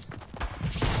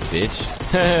 Bitch.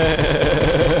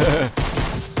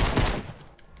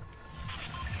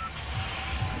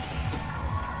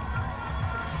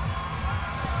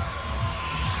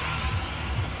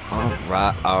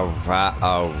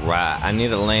 Alright. I need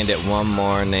to land it one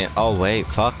more and then... Oh, wait,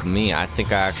 fuck me. I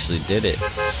think I actually did it.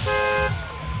 I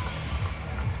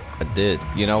did.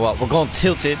 You know what? We're gonna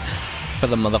tilt it for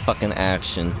the motherfucking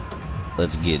action.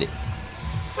 Let's get it.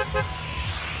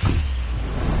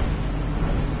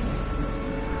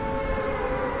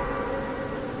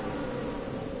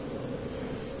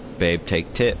 Babe,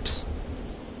 take tips.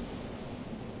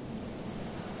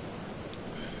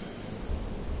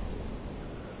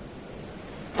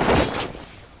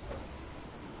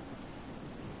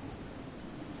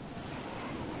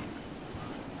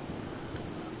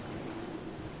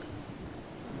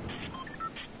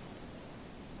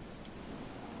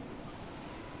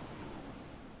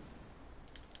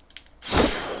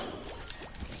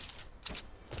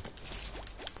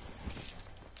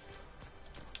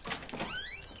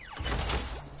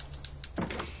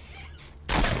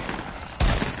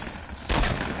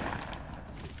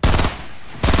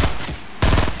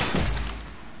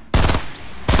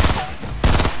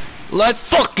 Let's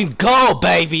fucking go,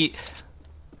 baby!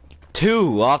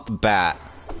 2 off the bat.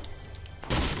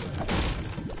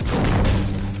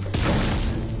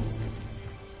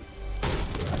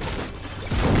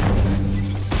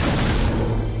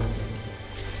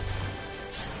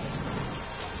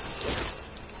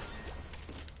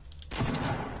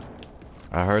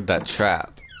 I heard that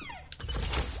trap.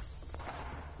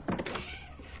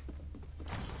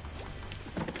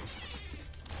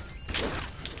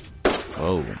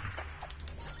 Oh.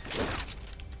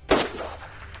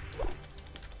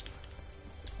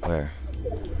 Where?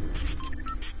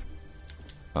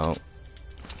 Oh.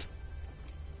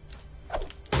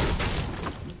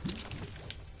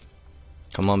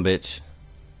 Come on, bitch.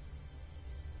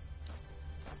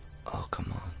 Oh,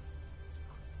 come on.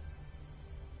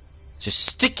 Just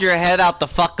stick your head out the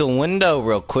fucking window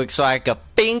real quick so I can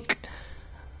pink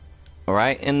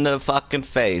right in the fucking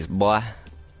face, boy.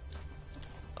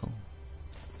 Oh.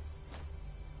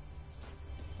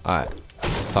 Alright.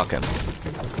 Fuck him.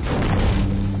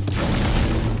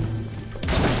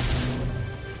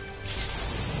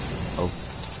 Oh.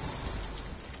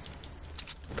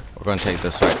 We're gonna take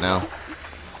this right now.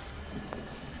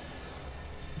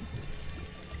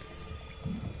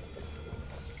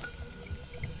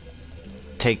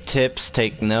 Take tips,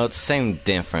 take notes, same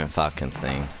different fucking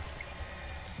thing.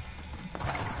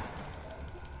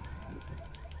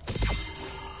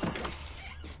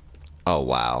 Oh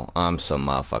wow, I'm so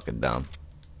motherfucking dumb.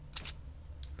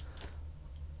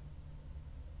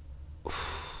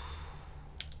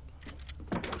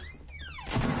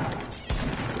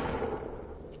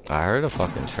 I heard a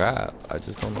fucking trap, I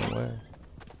just don't know where.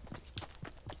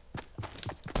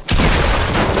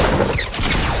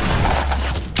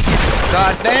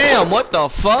 God damn, what the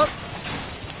fuck?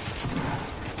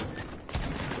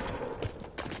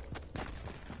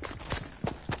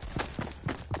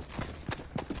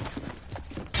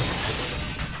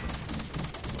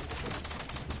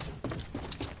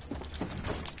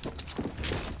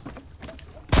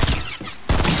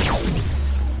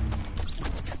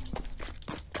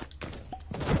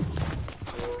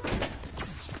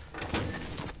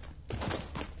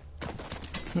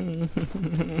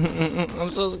 I'm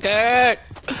so scared.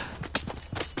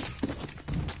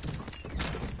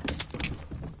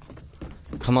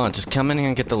 Come on, just come in here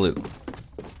and get the loot.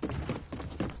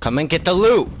 Come and get the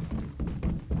loot.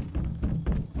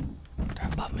 They're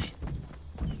above me.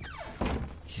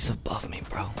 He's above me,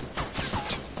 bro.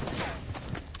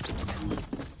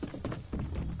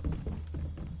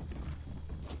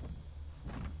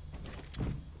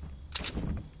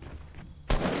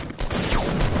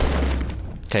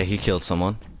 Okay, he killed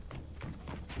someone.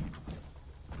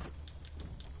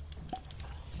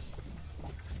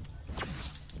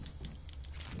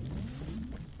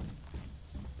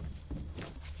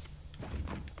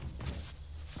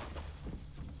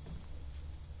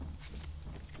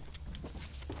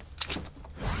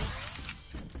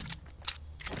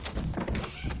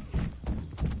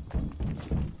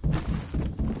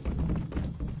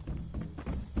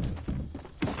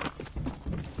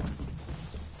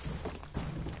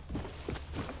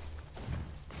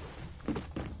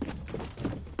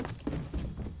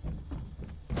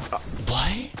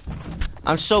 What?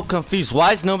 I'm so confused.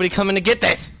 Why is nobody coming to get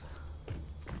this?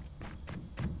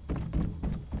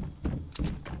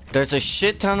 There's a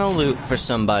shit ton of loot for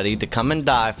somebody to come and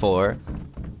die for.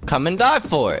 Come and die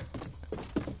for it.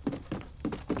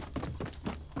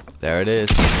 There it is.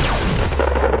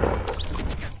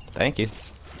 Thank you.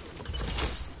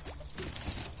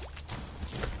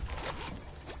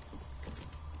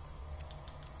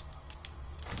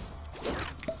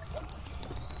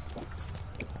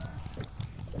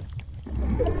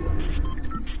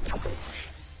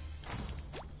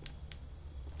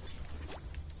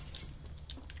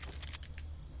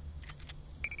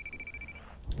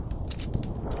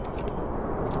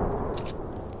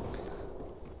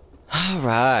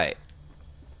 Alright.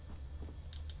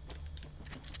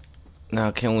 Now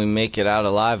can we make it out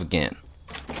alive again?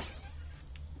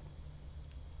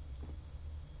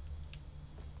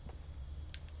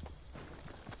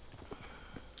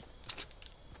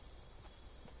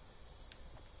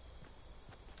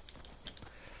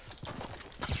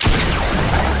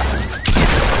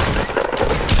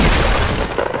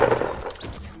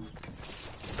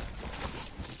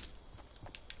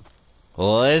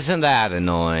 Well, isn't that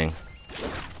annoying?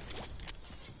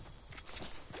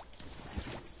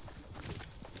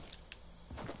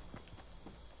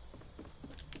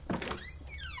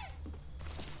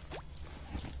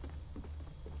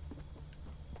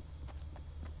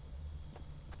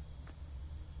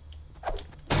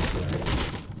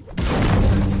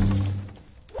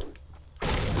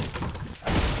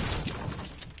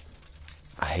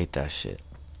 hate that shit.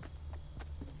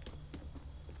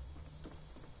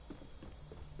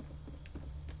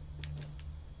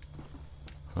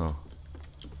 Huh.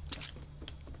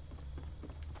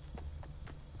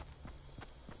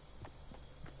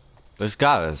 There's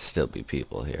gotta still be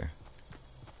people here.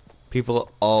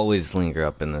 People always linger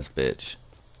up in this bitch.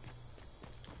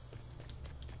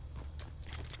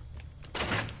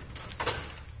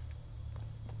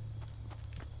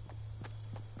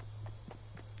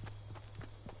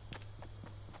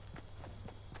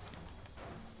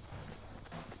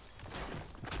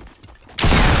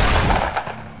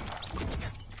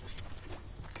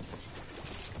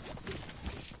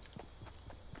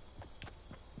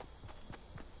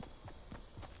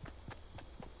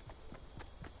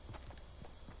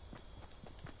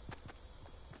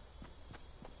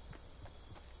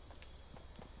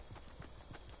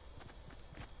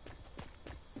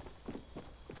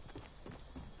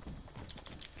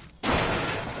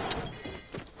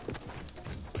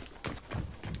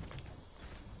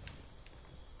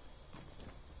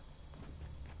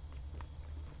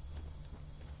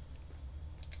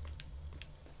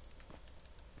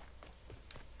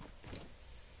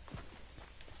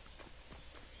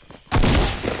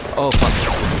 Oh, fuck.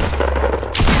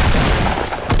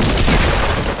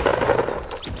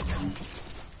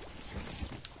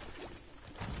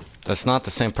 That's not the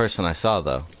same person I saw,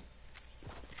 though.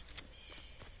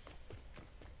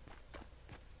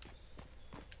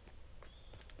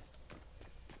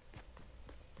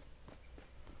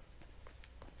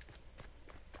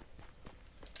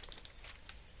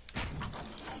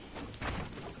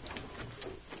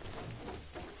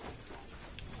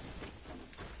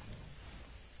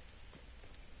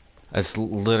 It's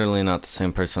literally not the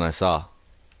same person I saw.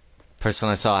 Person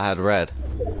I saw had red.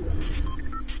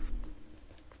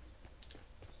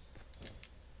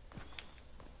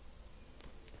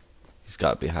 He's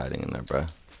gotta be hiding in there, bro.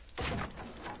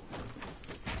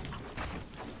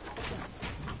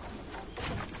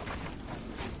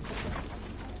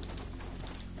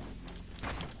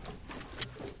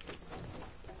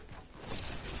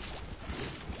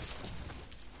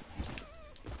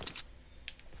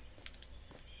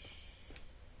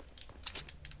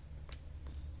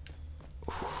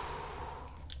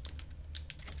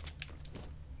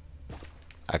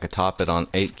 I could top it on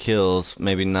 8 kills,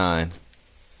 maybe 9.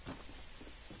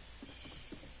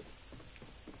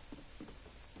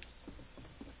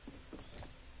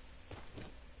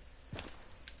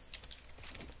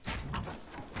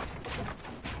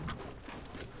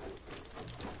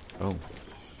 Oh.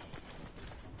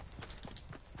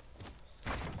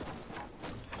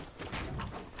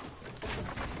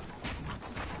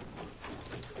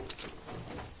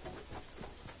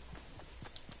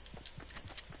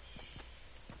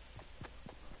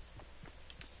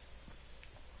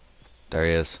 There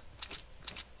he is.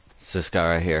 It's this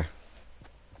guy right here.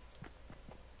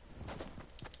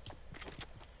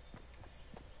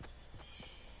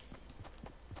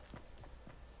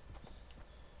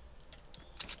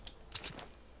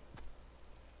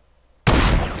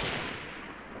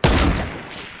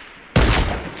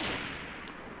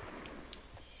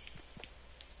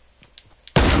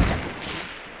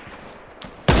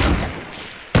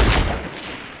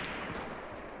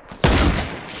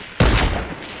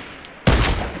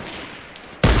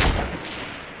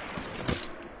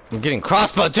 I'm getting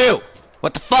crossbow too!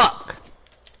 What the fuck?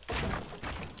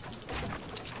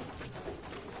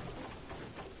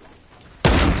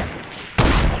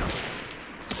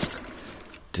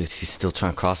 Dude, he's still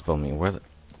trying to crossbow me. Where the...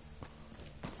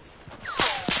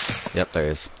 Yep, there he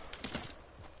is.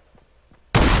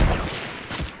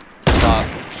 Fuck.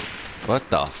 What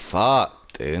the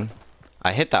fuck, dude?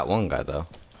 I hit that one guy though.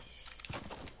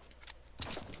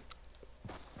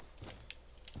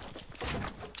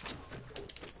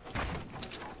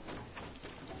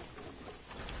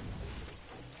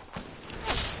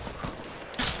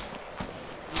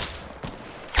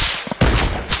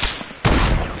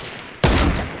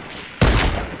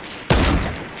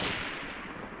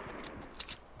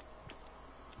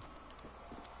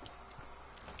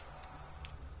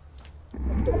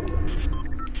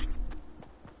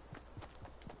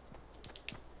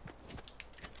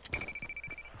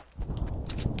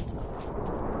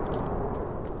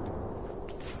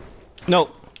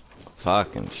 Nope.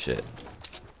 Fucking shit.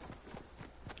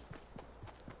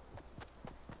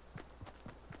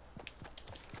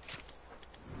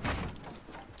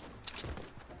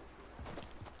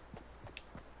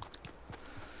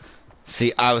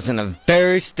 See, I was in a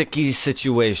very sticky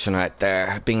situation right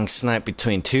there, being sniped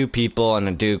between 2 people and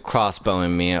a dude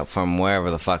crossbowing me from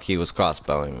wherever the fuck he was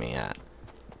crossbowing me at.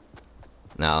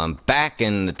 Now I'm back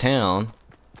in the town,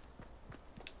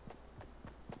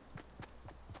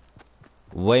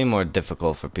 Way more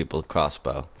difficult for people to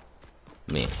crossbow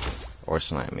me. Or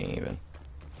snipe me, even.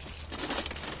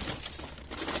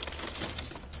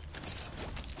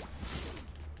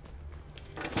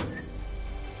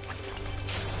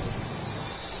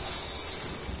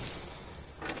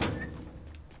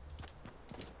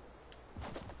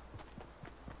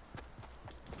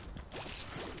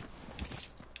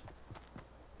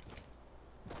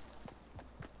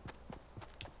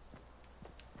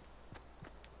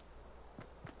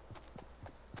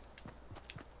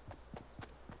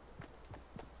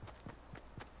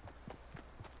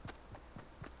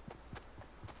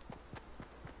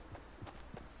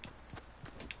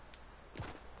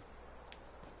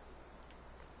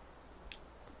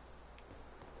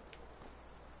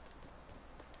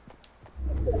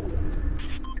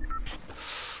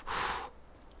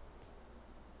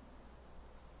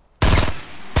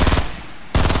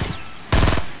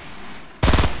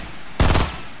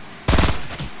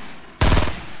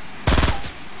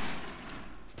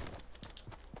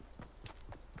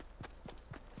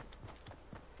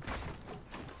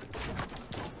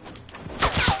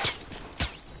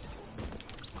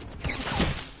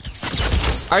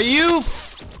 Are you?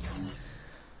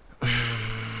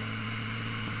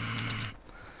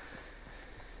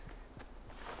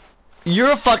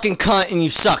 You're a fucking cunt and you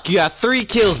suck. You got 3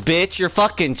 kills, bitch. You're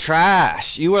fucking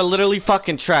trash. You are literally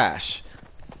fucking trash.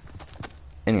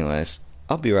 Anyways,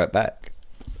 I'll be right back.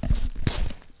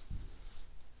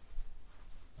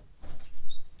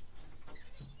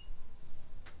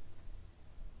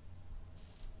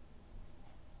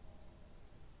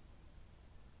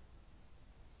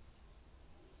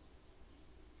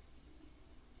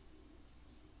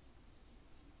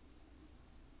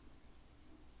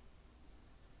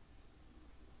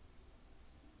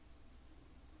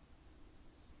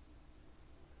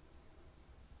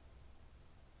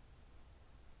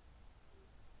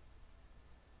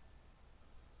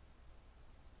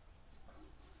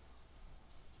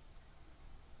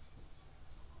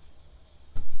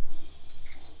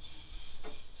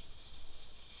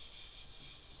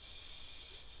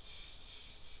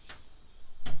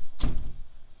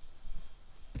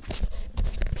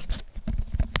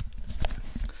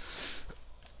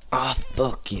 Ah,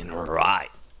 fucking right.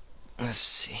 Let's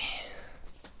see.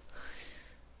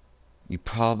 You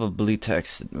probably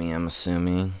texted me, I'm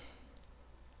assuming.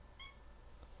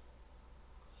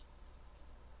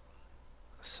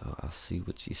 So I'll see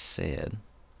what you said.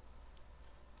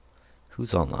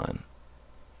 Who's online?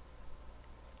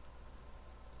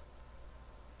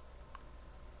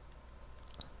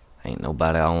 Ain't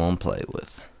nobody I want to play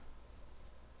with.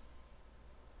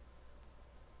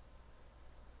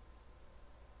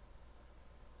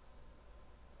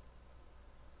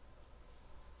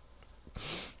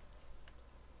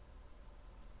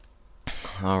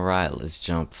 Alright, let's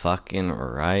jump fucking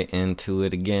right into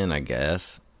it again, I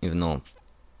guess. Even though I'm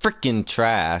freaking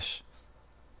trash.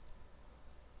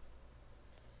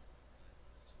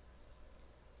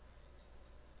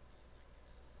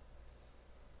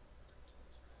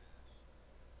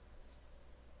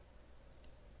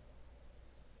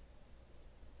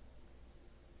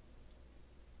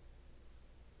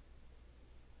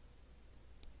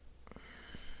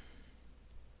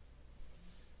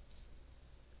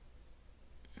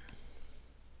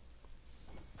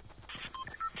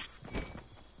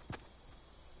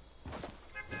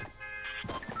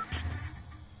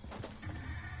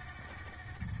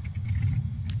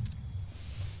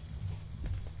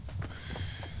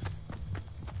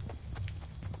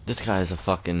 This guy is a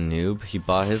fucking noob. He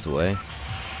bought his way.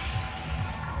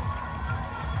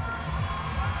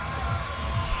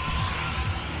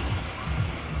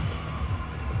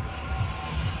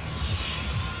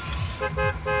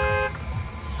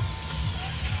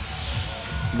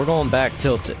 We're going back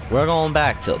tilted. We're going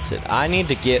back tilted. I need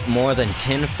to get more than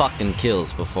 10 fucking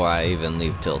kills before I even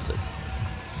leave tilted.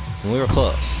 And we were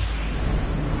close.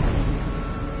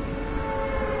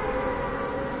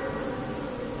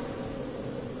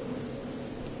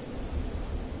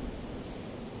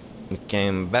 We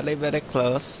came very, very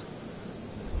close.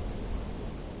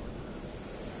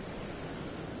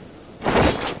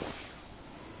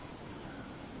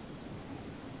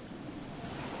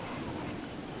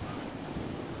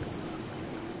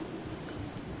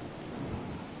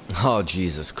 Oh,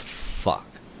 Jesus, fuck.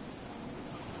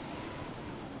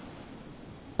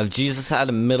 If Jesus had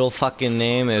a middle fucking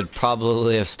name, it would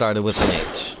probably have started with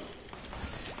an H.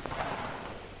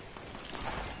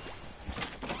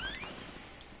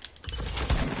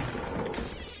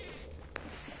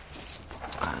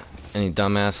 Any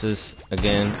dumbasses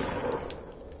again?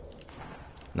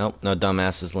 Nope, no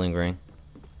dumbasses lingering.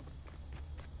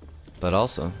 But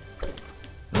also,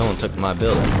 no one took my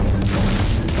building.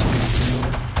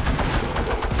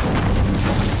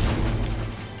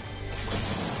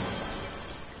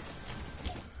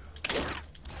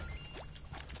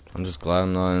 I'm just glad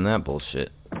I'm not in that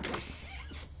bullshit.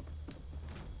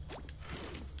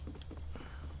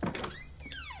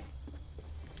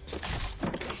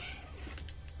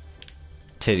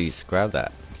 Titties, grab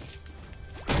that.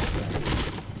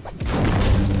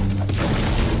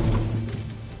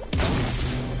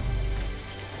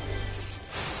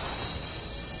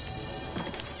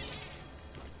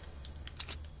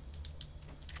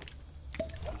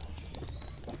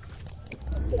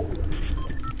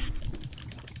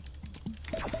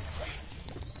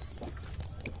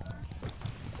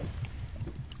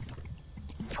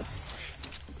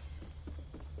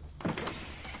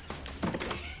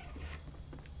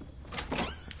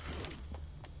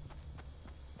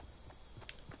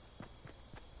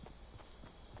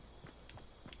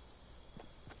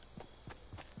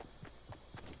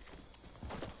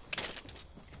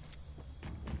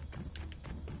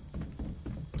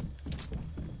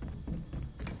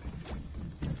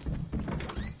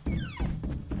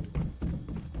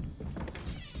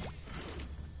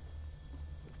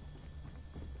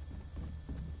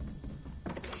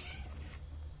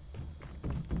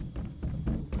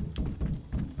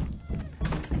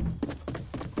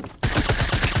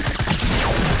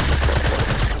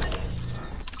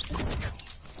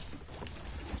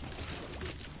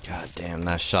 God damn,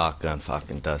 that shotgun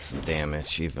fucking does some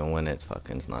damage even when it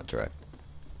fucking's not direct.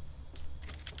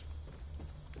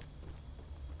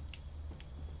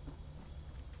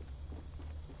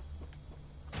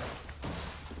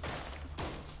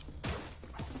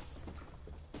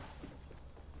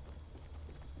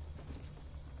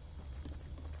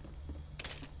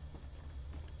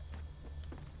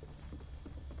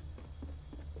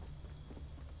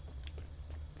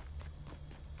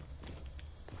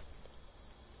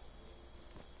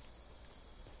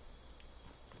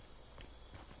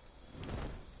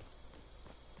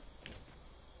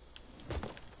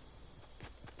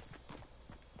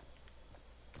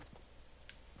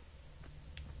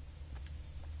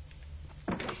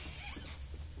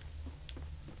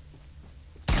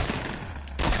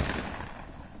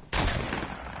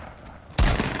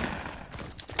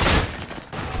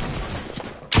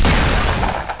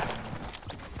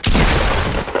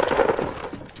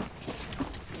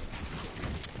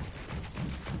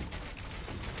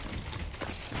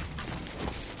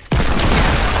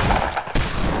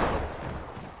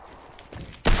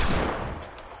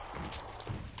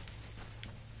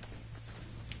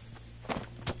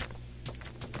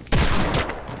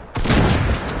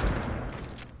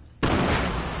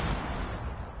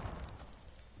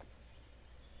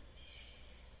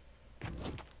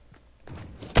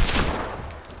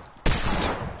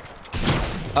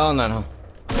 Oh no no.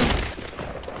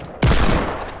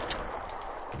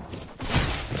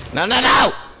 No no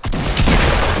no!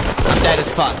 I'm dead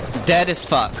as fuck. Dead as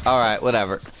fuck. Alright,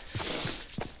 whatever.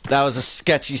 That was a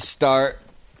sketchy start.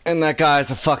 And that guy's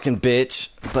a fucking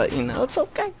bitch. But you know, it's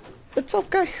okay. It's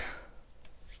okay.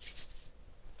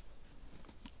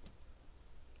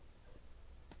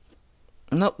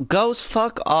 No, goes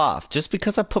fuck off. Just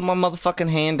because I put my motherfucking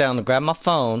hand down to grab my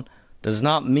phone does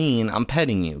not mean I'm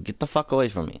petting you. Get the fuck away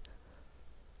from me.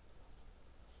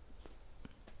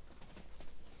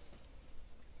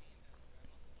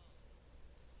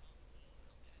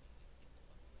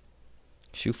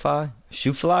 Shoe fly?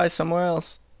 Shoe fly somewhere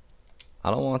else. I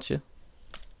don't want you.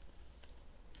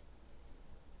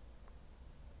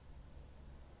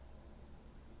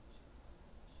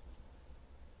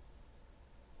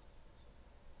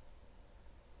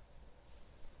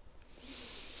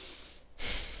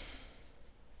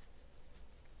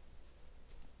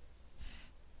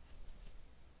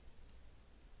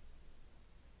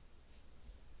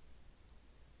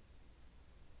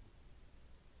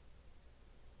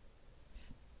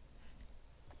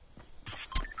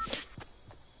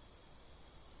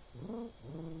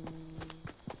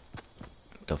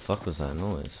 The fuck was that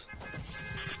noise?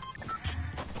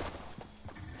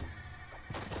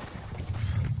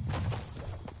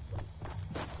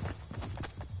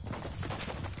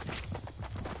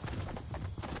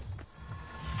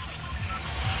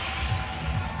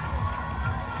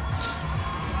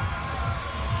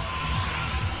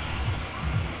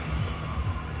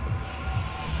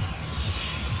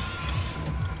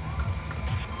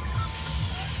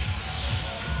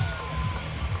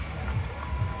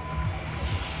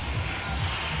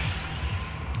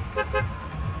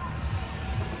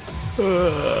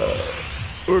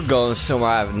 We're going somewhere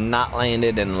I have not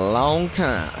landed in a long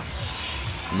time.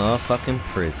 Motherfucking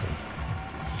prison.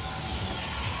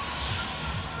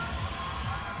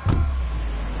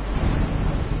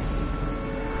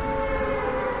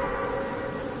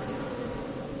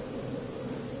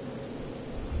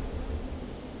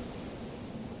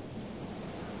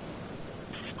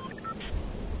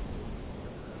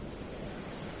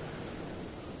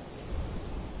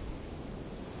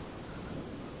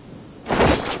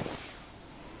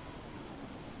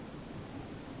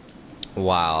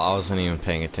 Wow, I wasn't even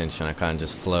paying attention. I kind of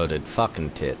just floated.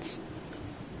 Fucking tits.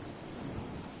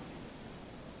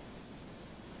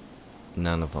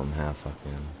 None of them have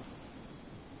fucking...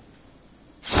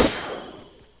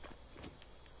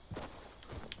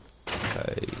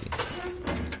 Okay.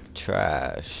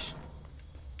 Trash.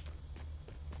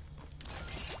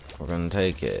 We're gonna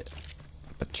take it.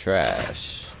 But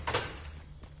trash.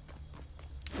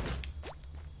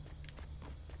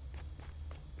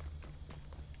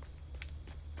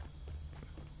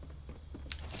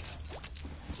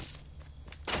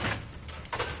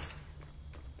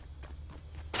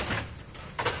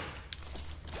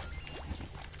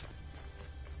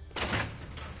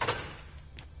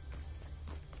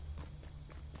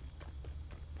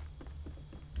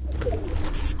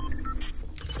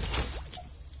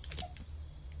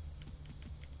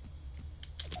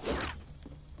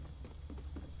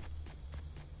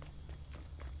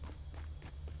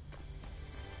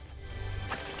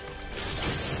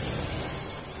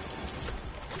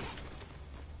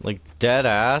 Like, dead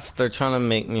ass, they're trying to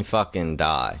make me fucking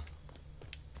die.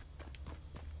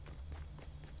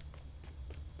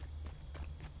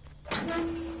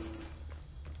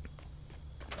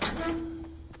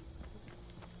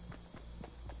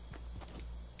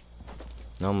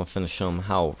 Now I'm gonna finna show them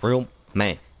how a real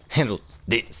man handles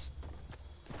this.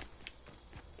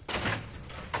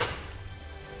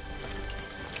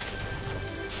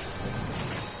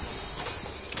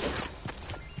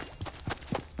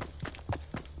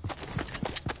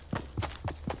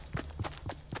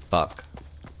 Fuck.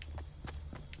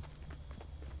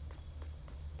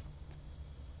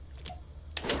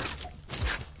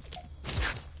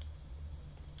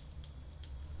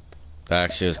 That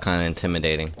actually was kind of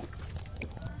intimidating.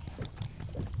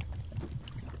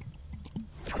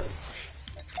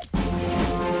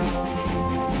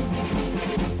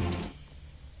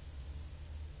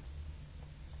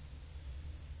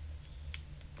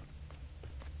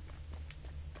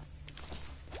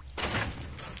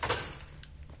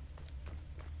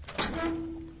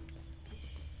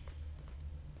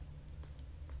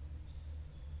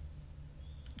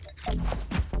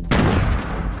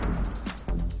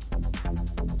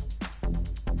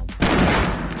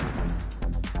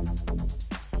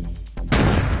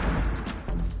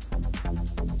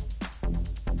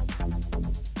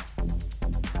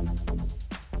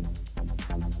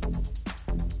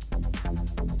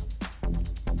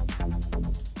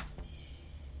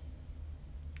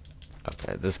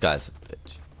 Okay, this guy's a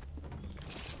bitch.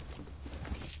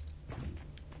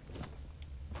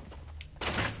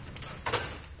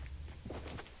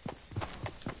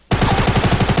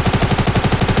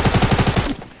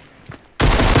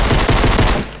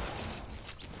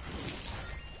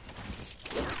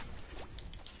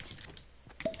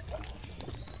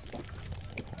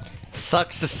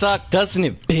 Sucks to suck, doesn't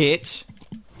it, bitch?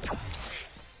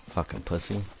 Fucking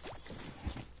pussy.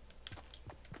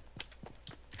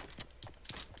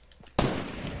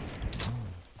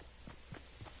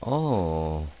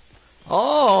 Oh.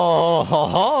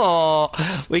 Oh.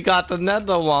 We got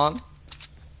another one.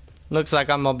 Looks like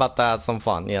I'm about to have some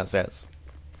fun. Yes, yes.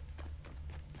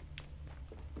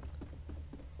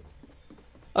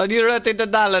 Are you ready to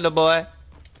die, little boy?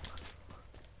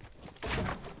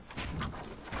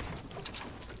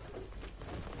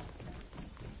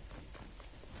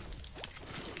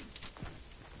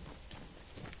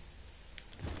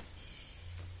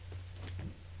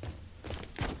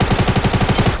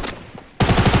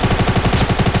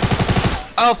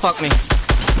 Oh, fuck me.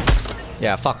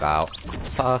 Yeah, fuck out.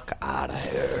 Fuck out of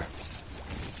here.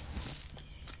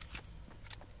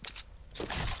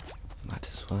 Might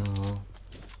as well.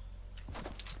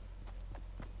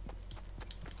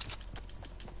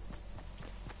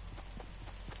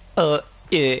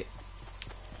 Yeah.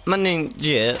 My name's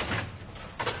Jet.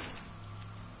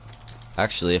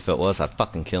 Actually, if it was, I'd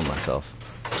fucking kill myself.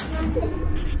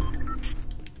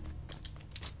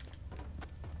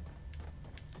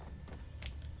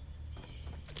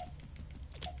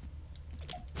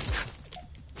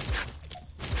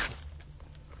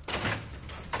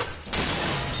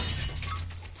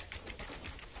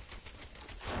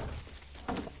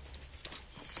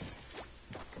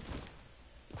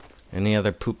 Any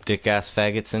other poop dick ass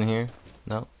faggots in here?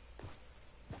 No?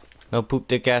 No poop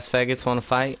dick ass faggots wanna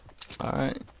fight?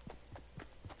 Alright.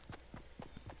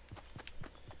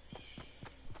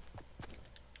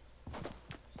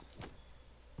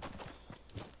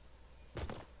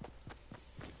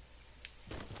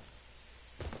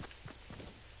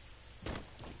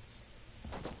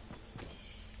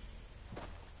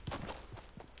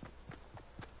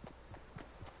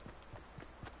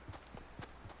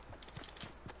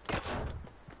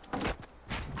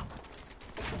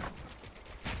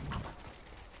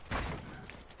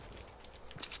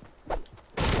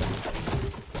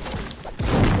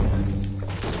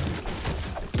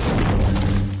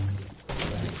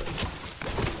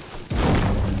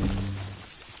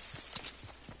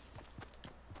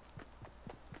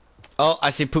 Oh,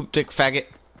 I see poop dick faggot.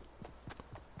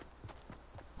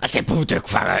 I see poop dick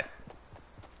faggot.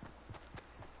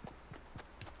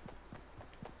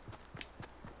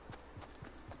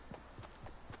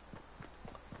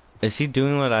 Is he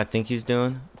doing what I think he's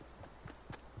doing?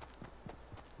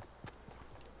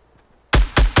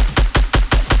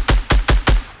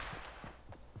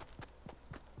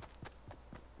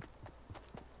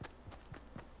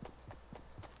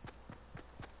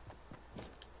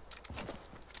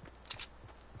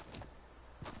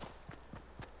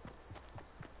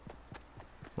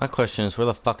 My question is, where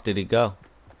the fuck did he go?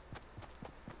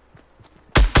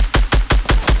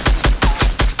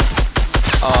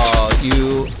 Oh,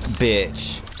 you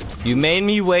bitch. You made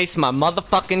me waste my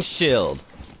motherfucking shield.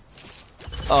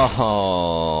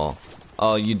 Oh.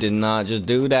 Oh, you did not just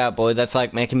do that, boy. That's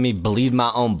like making me bleed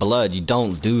my own blood. You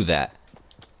don't do that.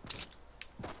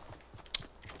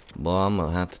 Well, I'm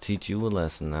gonna have to teach you a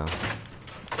lesson now.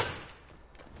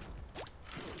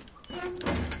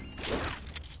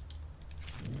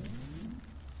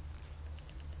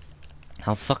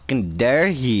 How fucking dare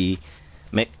he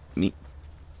make me...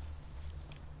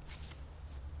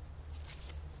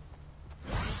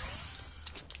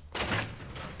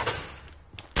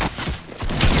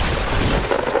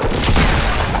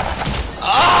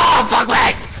 Oh, fuck me!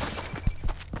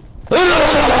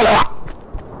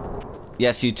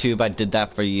 Yes, YouTube, I did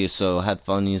that for you, so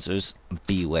headphone users,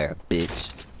 beware,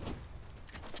 bitch.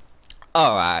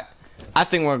 Alright. I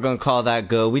think we're gonna call that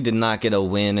good. We did not get a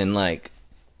win in, like...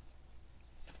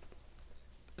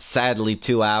 Sadly,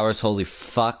 2 hours. Holy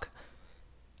fuck.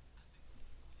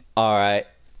 Alright.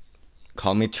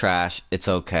 Call me trash. It's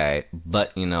okay.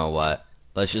 But you know what?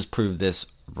 Let's just prove this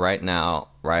right now,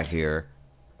 right here.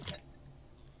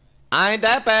 I ain't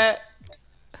that bad.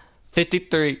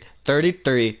 53,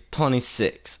 33,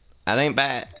 26. That ain't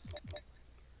bad.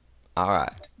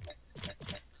 Alright.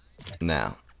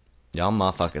 Now, y'all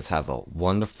motherfuckers have a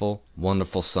wonderful,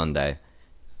 wonderful Sunday.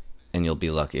 And you'll be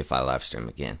lucky if I live stream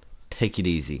again. Take it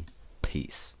easy.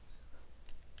 Peace.